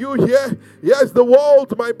room for you here. Yes, the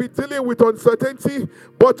world might be dealing with uncertainty,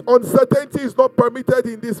 but uncertainty is not permitted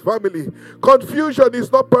in this family. Confusion is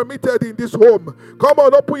not permitted in this home. Come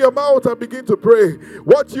on, open your mouth and begin to pray.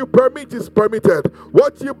 What you permit is permitted.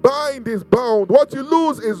 What you bind is bound. What you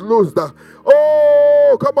lose is loosed.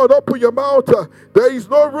 Oh, come on, open your mouth. There is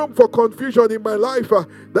no room for confusion in my life.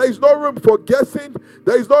 There is no room for guessing.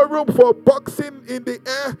 There is no room for boxing in the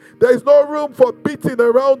air. There is no room for beating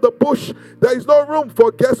around the bush. There is no room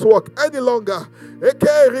for guesswork any longer.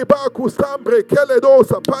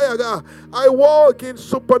 I walk in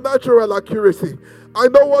supernatural accuracy. I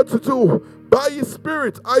know what to do. By His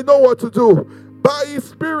Spirit, I know what to do. By His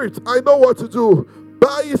Spirit, I know what to do.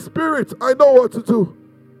 By His Spirit, I know what to do.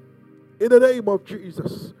 In the name of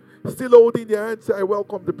Jesus. Still holding your hands, I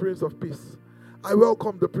welcome the Prince of Peace. I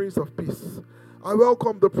welcome the Prince of Peace. I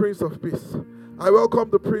welcome the Prince of Peace. I welcome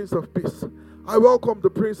the Prince of Peace. I welcome the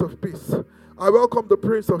Prince of Peace. I welcome the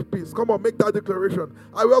Prince of Peace. Come on, make that declaration.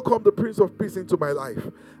 I welcome the Prince of Peace into my life.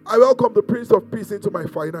 I welcome the Prince of Peace into my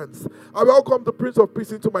finance. I welcome the Prince of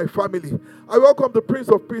Peace into my family. I welcome the Prince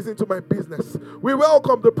of Peace into my business. We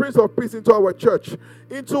welcome the Prince of Peace into our church,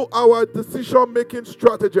 into our decision-making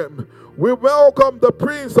stratagem. We welcome the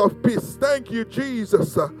Prince of Peace. Thank you,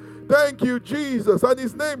 Jesus. Thank you, Jesus. And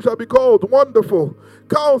His name shall be called Wonderful,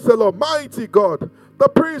 Counselor, Mighty God, the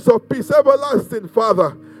Prince of Peace, Everlasting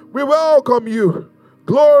Father. We welcome you.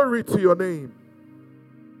 Glory to your name.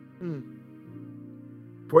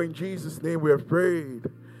 For in Jesus' name we have prayed.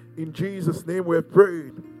 In Jesus' name we have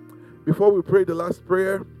prayed. Before we pray the last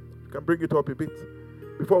prayer, you can bring it up a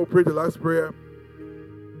bit. Before we pray the last prayer,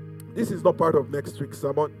 this is not part of next week's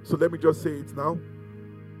sermon, so let me just say it now.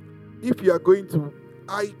 If you are going to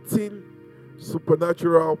heighten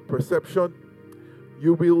supernatural perception,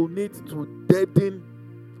 you will need to deaden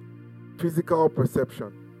physical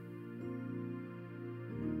perception.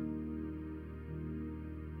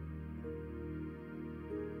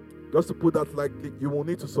 Just to put that lightly, you will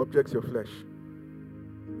need to subject your flesh.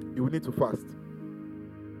 You will need to fast.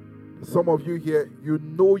 Some of you here, you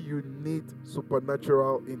know you need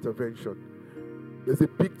supernatural intervention. There's a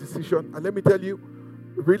big decision. And let me tell you,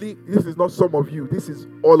 really, this is not some of you. This is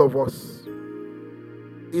all of us.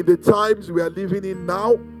 In the times we are living in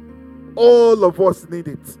now, all of us need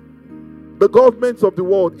it. The governments of the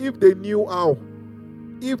world, if they knew how,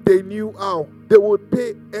 they would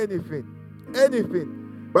pay anything. Anything.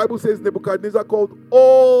 Bible says Nebuchadnezzar called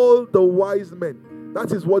all the wise men.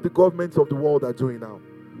 That is what the governments of the world are doing now.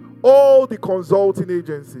 All the consulting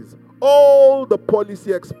agencies, all the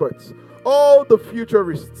policy experts, all the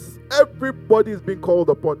futurists, everybody is being called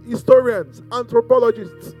upon. Historians,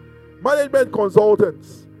 anthropologists, management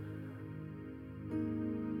consultants,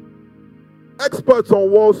 experts on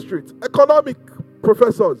Wall Street, economic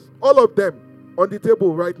professors, all of them on the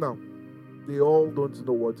table right now. They all don't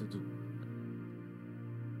know what to do.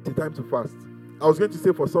 It's time to fast. I was going to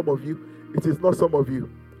say for some of you, it is not some of you,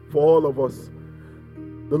 for all of us.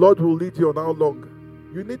 The Lord will lead you on how long.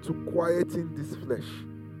 You need to quieten this flesh.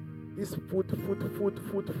 This food,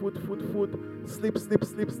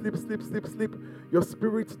 sleep. Your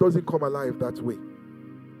spirit doesn't come alive that way.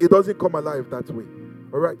 It doesn't come alive that way.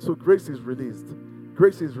 All right, so grace is released.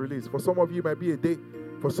 Grace is released. For some of you, it might be a day.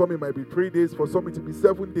 For some, it might be 3 days. For some, it will be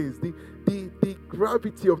 7 days. The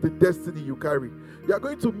gravity of the destiny you carry. You are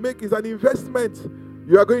going to make is an investment.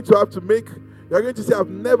 You are going to have to make. You are going to say, I've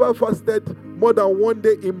never fasted more than 1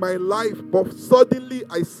 day in my life, but suddenly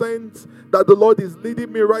I sense that the Lord is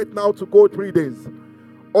leading me right now to go 3 days.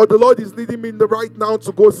 Or the Lord is leading me right now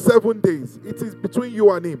to go 7 days. It is between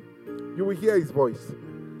you and Him. You will hear His voice.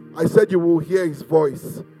 I said you will hear His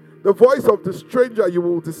voice. The voice of the stranger you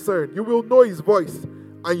will discern. You will know His voice.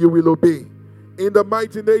 and you will obey. In the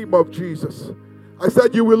mighty name of Jesus. I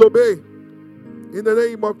said you will obey. In the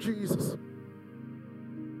name of Jesus.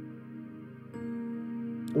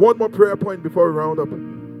 One more prayer point before we round up.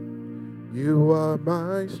 You are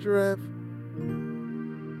my strength.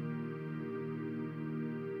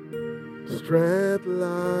 Strength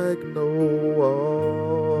like no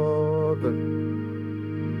other.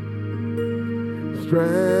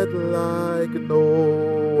 Strength like no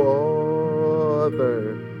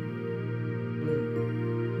other.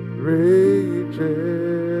 Reaches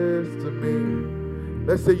to me.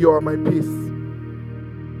 Let's say you are my peace.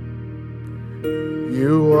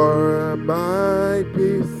 You are my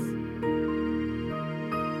peace.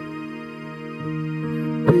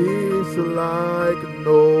 Peace like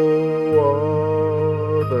no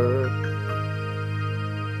other.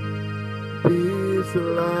 Peace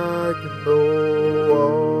like no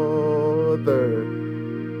other.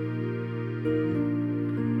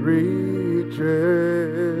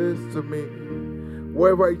 Reaches to me.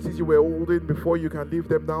 Wherever it is you were holding before you can leave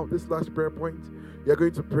them now, this last prayer point, you're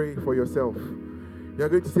going to pray for yourself. You're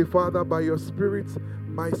going to say, Father, by your Spirit,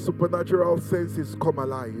 my supernatural senses come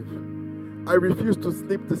alive. I refuse to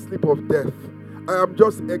sleep the sleep of death. I am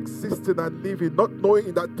just existing and living, not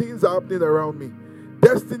knowing that things are happening around me.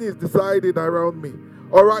 Destiny is deciding around me.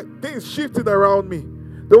 All right, things shifting around me.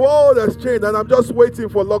 The world has changed and I'm just waiting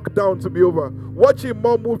for lockdown to be over. Watching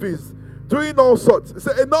more movies, doing all sorts.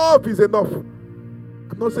 Say, enough is enough.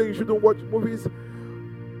 I'm not saying you shouldn't watch movies,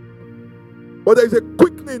 but there's a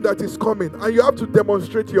quickening that is coming, and you have to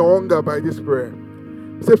demonstrate your hunger by this prayer.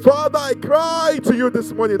 Say, Father, I cry to you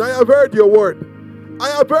this morning. I have heard your word. I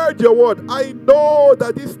have heard your word. I know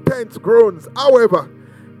that this tent groans. However,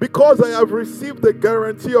 because I have received the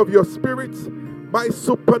guarantee of your Spirit, my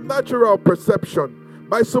supernatural perception,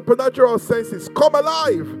 my supernatural senses come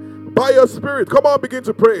alive by your Spirit. Come on, begin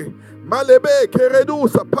to pray. Malebe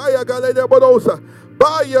keredusa paya galede bodosa.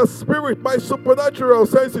 By your Spirit, my supernatural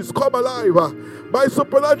senses come alive. My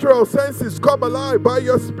supernatural senses come alive by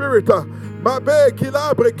your Spirit. I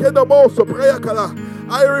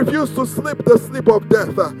refuse to sleep the sleep of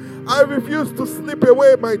death. I refuse to sleep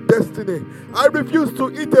away my destiny. I refuse to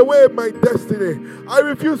eat away my destiny. I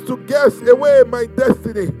refuse to guess away my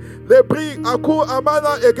destiny.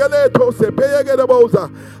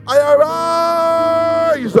 I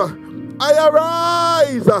arise. I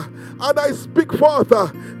arise and I speak forth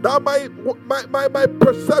that my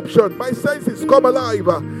perception, my senses come alive.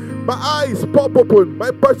 My eyes pop open.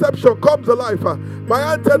 My perception comes alive.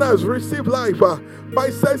 My antennas receive life.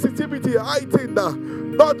 My sensitivity heightened.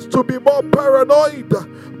 Not to be more paranoid,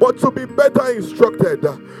 but to be better instructed.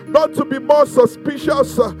 Not to be more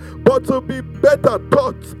suspicious, but to be better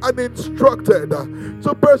taught and instructed.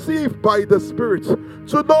 To perceive by the Spirit.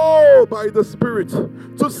 To know by the Spirit.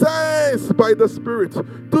 To sense by the Spirit.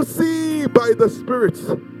 To see by the Spirit.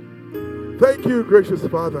 Thank you, gracious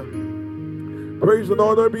Father. Praise and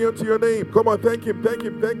honor be unto your name. Come on, thank him, thank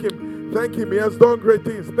him, thank him. Thank him. He has done great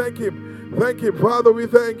things. Thank him. Thank him. Father, we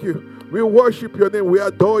thank you. We worship your name. We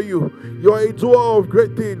adore you. You are a doer of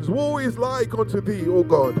great things. Who is like unto thee, O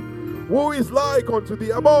God? Who is like unto thee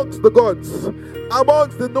amongst the gods?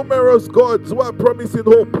 Amongst the numerous gods who are promising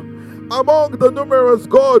hope. Among the numerous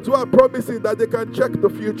gods who are promising that they can check the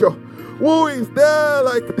future. Who is there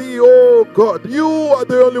like thee, O God? You are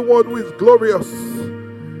the only one who is glorious.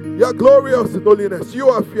 You are glorious in holiness. You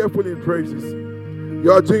are fearful in praises.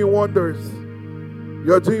 You are doing wonders.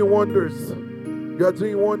 You are doing wonders. You are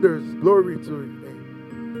doing wonders. Glory to your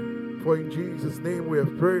name. For in Jesus' name we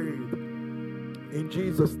have prayed. In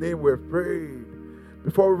Jesus' name we have prayed.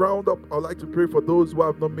 Before we round up, I'd like to pray for those who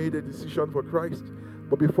have not made a decision for Christ.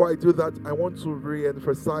 But before I do that, I want to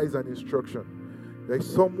re-emphasize an instruction. There is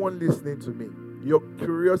someone listening to me. Your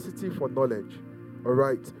curiosity for knowledge, all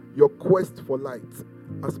right, your quest for light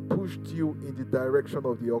has pushed you in the direction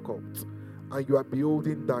of the occult, and you are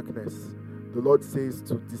beholding darkness. The Lord says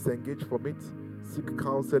to disengage from it, seek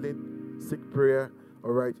counseling, seek prayer,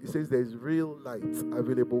 all right. He says there is real light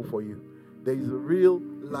available for you. There is real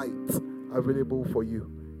light available for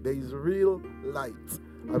you. There is real light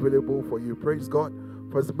available for you. Praise God.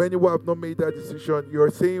 For as many who have not made that decision, you're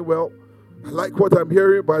saying, well, I like what I'm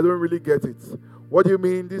hearing, but I don't really get it. What do you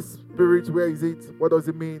mean? This spirit, where is it? What does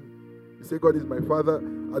it mean? You say, God is my father.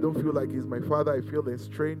 I don't feel like he's my father. I feel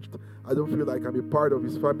estranged. I don't feel like I'm a part of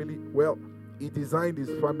his family. Well, he designed his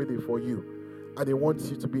family for you, and he wants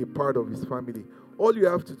you to be a part of his family. All you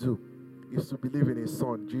have to do is to believe in his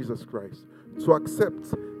son, Jesus Christ, to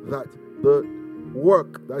accept that the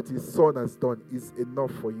work that his son has done is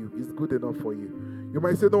enough for you, is good enough for you. You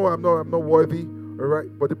might say, no, I'm not worthy. All right.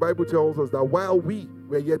 But the Bible tells us that while we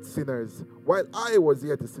were yet sinners, while I was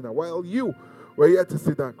yet a sinner, while you were yet a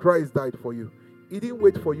sinner, Christ died for you. He didn't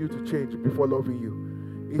wait for you to change before loving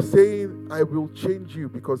you. He's saying, I will change you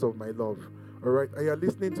because of my love. All right. And you're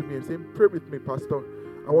listening to me and saying, pray with me, Pastor.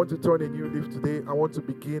 I want to turn a new leaf today. I want to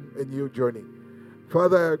begin a new journey.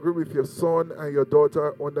 Father, I agree with your son and your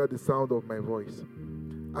daughter under the sound of my voice.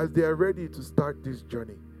 As they are ready to start this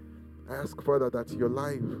journey, I ask, Father, that your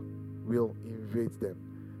life will invade them,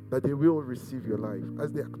 that they will receive your life,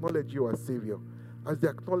 as they acknowledge you as Savior, as they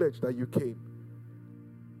acknowledge that you came,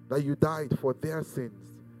 that you died for their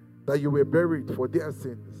sins, that you were buried for their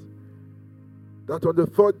sins, that on the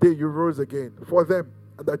third day you rose again for them,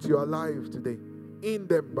 and that you are alive today in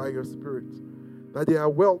them by your Spirit, that they are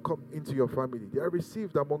welcomed into your family, they are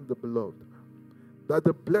received among the beloved, that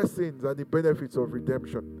the blessings and the benefits of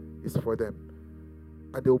redemption is for them,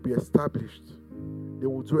 and they will be established. They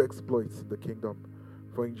will do exploits in the kingdom.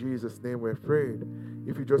 For in Jesus' name we've prayed.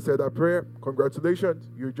 If you just said that prayer, congratulations.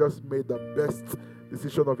 You just made the best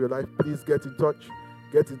decision of your life. Please get in touch.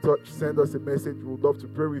 Get in touch. Send us a message. We would love to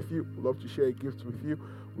pray with you. We would love to share a gift with you.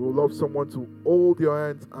 We would love someone to hold your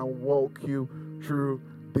hands and walk you through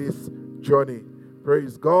this journey.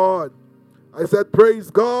 Praise God. I said, praise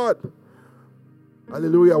God.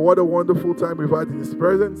 Hallelujah. What a wonderful time we've had in His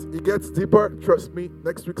presence. It gets deeper. Trust me.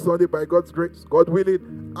 Next week, Sunday, by God's grace, God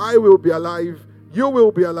willing, I will be alive. You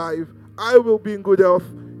will be alive. I will be in good health.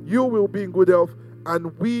 You will be in good health.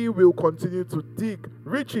 And we will continue to dig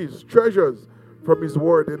riches, treasures from His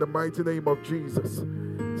word in the mighty name of Jesus.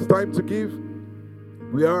 It's time to give.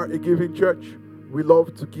 We are a giving church. We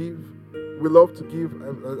love to give. We love to give.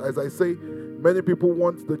 As I say, many people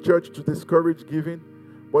want the church to discourage giving.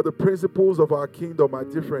 But the principles of our kingdom are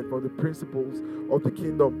different from the principles of the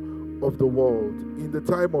kingdom of the world. In the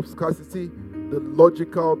time of scarcity, the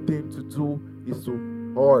logical thing to do is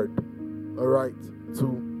to hoard, all right,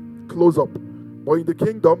 to close up. But in the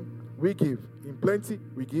kingdom, we give. In plenty,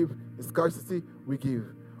 we give. In scarcity, we give,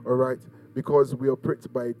 all right, because we operate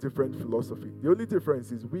by a different philosophy. The only difference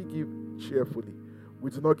is we give cheerfully.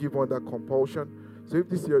 We do not give under compulsion. So if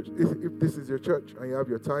this is your church and you have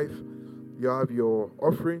your tithe, you have your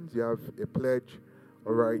offerings, you have a pledge,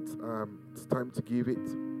 all right, it's time to give it,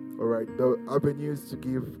 all right. The avenues to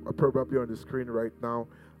give are probably on the screen right now,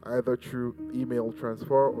 either through email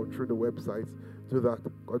transfer or through the website. Do that.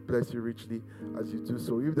 God bless you richly as you do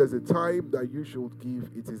so. If there's a time that you should give,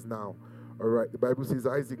 it is now, all right. The Bible says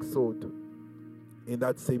Isaac sowed in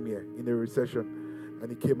that same year, in a recession, and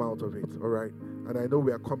he came out of it, all right. And I know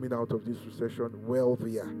we are coming out of this recession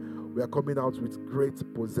wealthier. We are coming out with great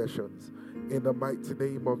possessions. In the mighty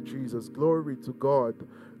name of Jesus. Glory to God.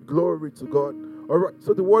 Glory to God. All right.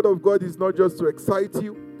 So the word of God is not just to excite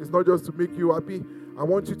you. It's not just to make you happy. I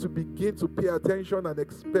want you to begin to pay attention and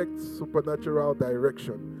expect supernatural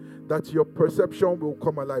direction. That your perception will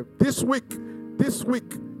come alive. This week,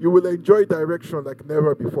 you will enjoy direction like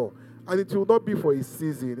never before. And it will not be for a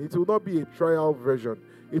season. It will not be a trial version.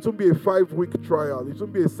 It won't be a 5-week trial. It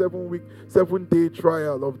won't be a 7-day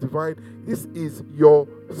trial of divine. This is your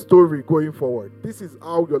story going forward. This is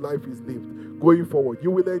how your life is lived going forward. You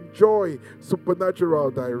will enjoy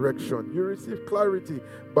supernatural direction. You receive clarity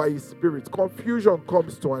by His Spirit. Confusion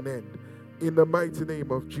comes to an end. In the mighty name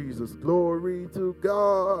of Jesus. Glory to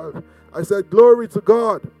God. I said, glory to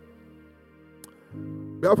God.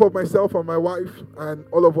 On behalf of myself and my wife and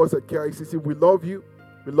all of us at KICC, we love you.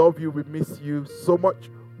 We love you. We miss you so much.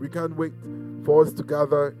 We can't wait for us to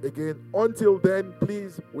gather again. Until then,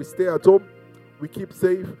 please, we stay at home. We keep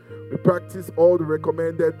safe. We practice all the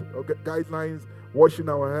recommended guidelines, washing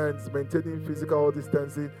our hands, maintaining physical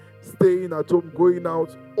distancing, staying at home, going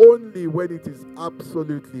out only when it is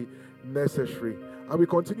absolutely necessary. And we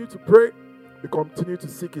continue to pray. We continue to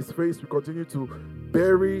seek His face. We continue to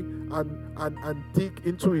bury and dig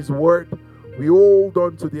into His word. We hold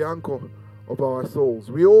on to the anchor of our souls.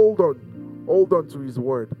 We hold on to His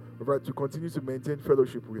word, right, to continue to maintain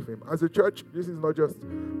fellowship with Him. As a church, this is not just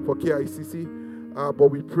for KICC, but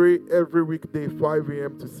we pray every weekday, 5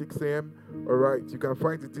 a.m. to 6 a.m. All right, you can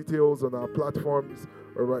find the details on our platforms.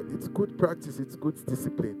 All right, it's good practice, it's good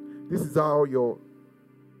discipline. This is how your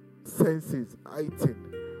senses heighten,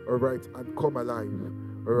 all right, and come alive.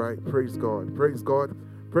 All right, praise God, praise God,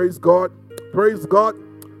 praise God, praise God,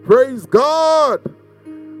 praise God.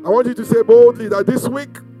 I want you to say boldly that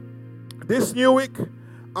this new week,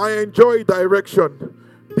 I enjoy direction.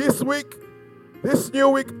 This new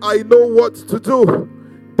week, I know what to do.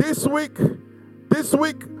 This week,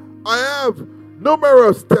 I have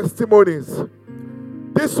numerous testimonies.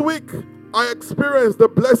 This week, I experience the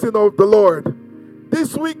blessing of the Lord.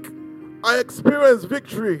 This week, I experience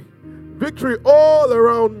victory. Victory all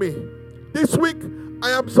around me. This week,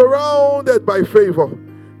 I am surrounded by favor.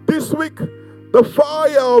 This week, the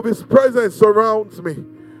fire of His presence surrounds me.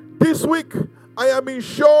 This week, I am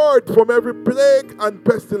insured from every plague and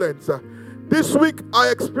pestilence. This week, I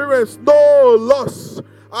experience no loss.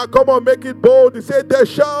 Come on, make it bold. He said, there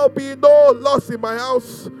shall be no loss in my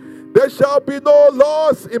house. There shall be no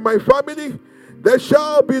loss in my family. There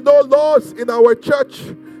shall be no loss in our church.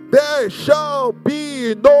 There shall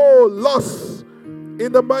be no loss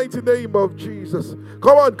in the mighty name of Jesus.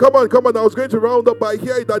 Come on. I was going to round up by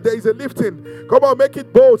hearing that there is a lifting. Come on, make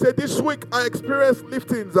it bold. Say, this week I experienced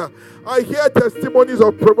liftings. I hear testimonies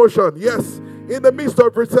of promotion. Yes, in the midst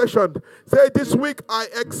of recession. Say, this week I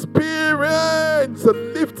experience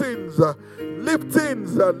liftings.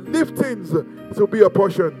 Liftings to be a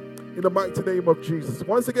portion. In the mighty name of Jesus.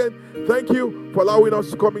 Once again, thank you for allowing us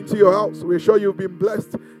to come into your house. We're sure you've been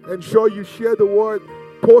blessed. Ensure you share the word.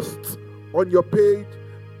 Post on your page.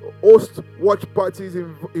 Host watch parties.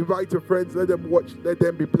 Invite your friends. Let them watch. Let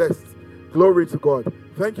them be blessed. Glory to God.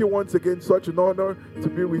 Thank you once again. Such an honor to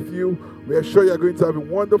be with you. We are sure you're going to have a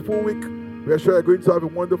wonderful week. If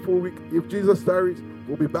Jesus tarries,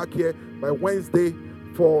 we'll be back here by Wednesday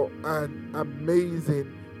for an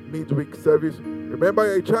amazing midweek service. Remember,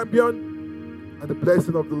 you're a champion, and the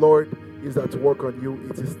blessing of the Lord is at work on you.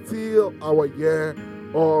 It is still our year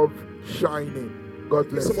of shining. God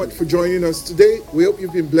bless you. Thank you so much for joining us today. We hope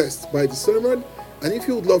you've been blessed by the sermon. And if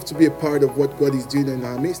you would love to be a part of what God is doing in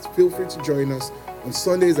our midst, feel free to join us on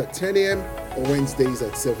Sundays at 10 a.m. or Wednesdays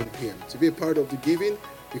at 7 p.m. To be a part of the giving,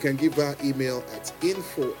 you can give our email at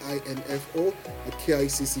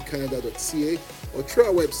info@kicccanada.ca or through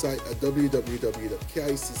our website at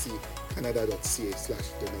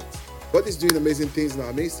www.kicccanada.ca/donate. God is doing amazing things in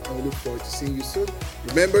our midst, and we look forward to seeing you soon.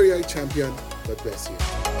 Remember, you're a champion. God bless you.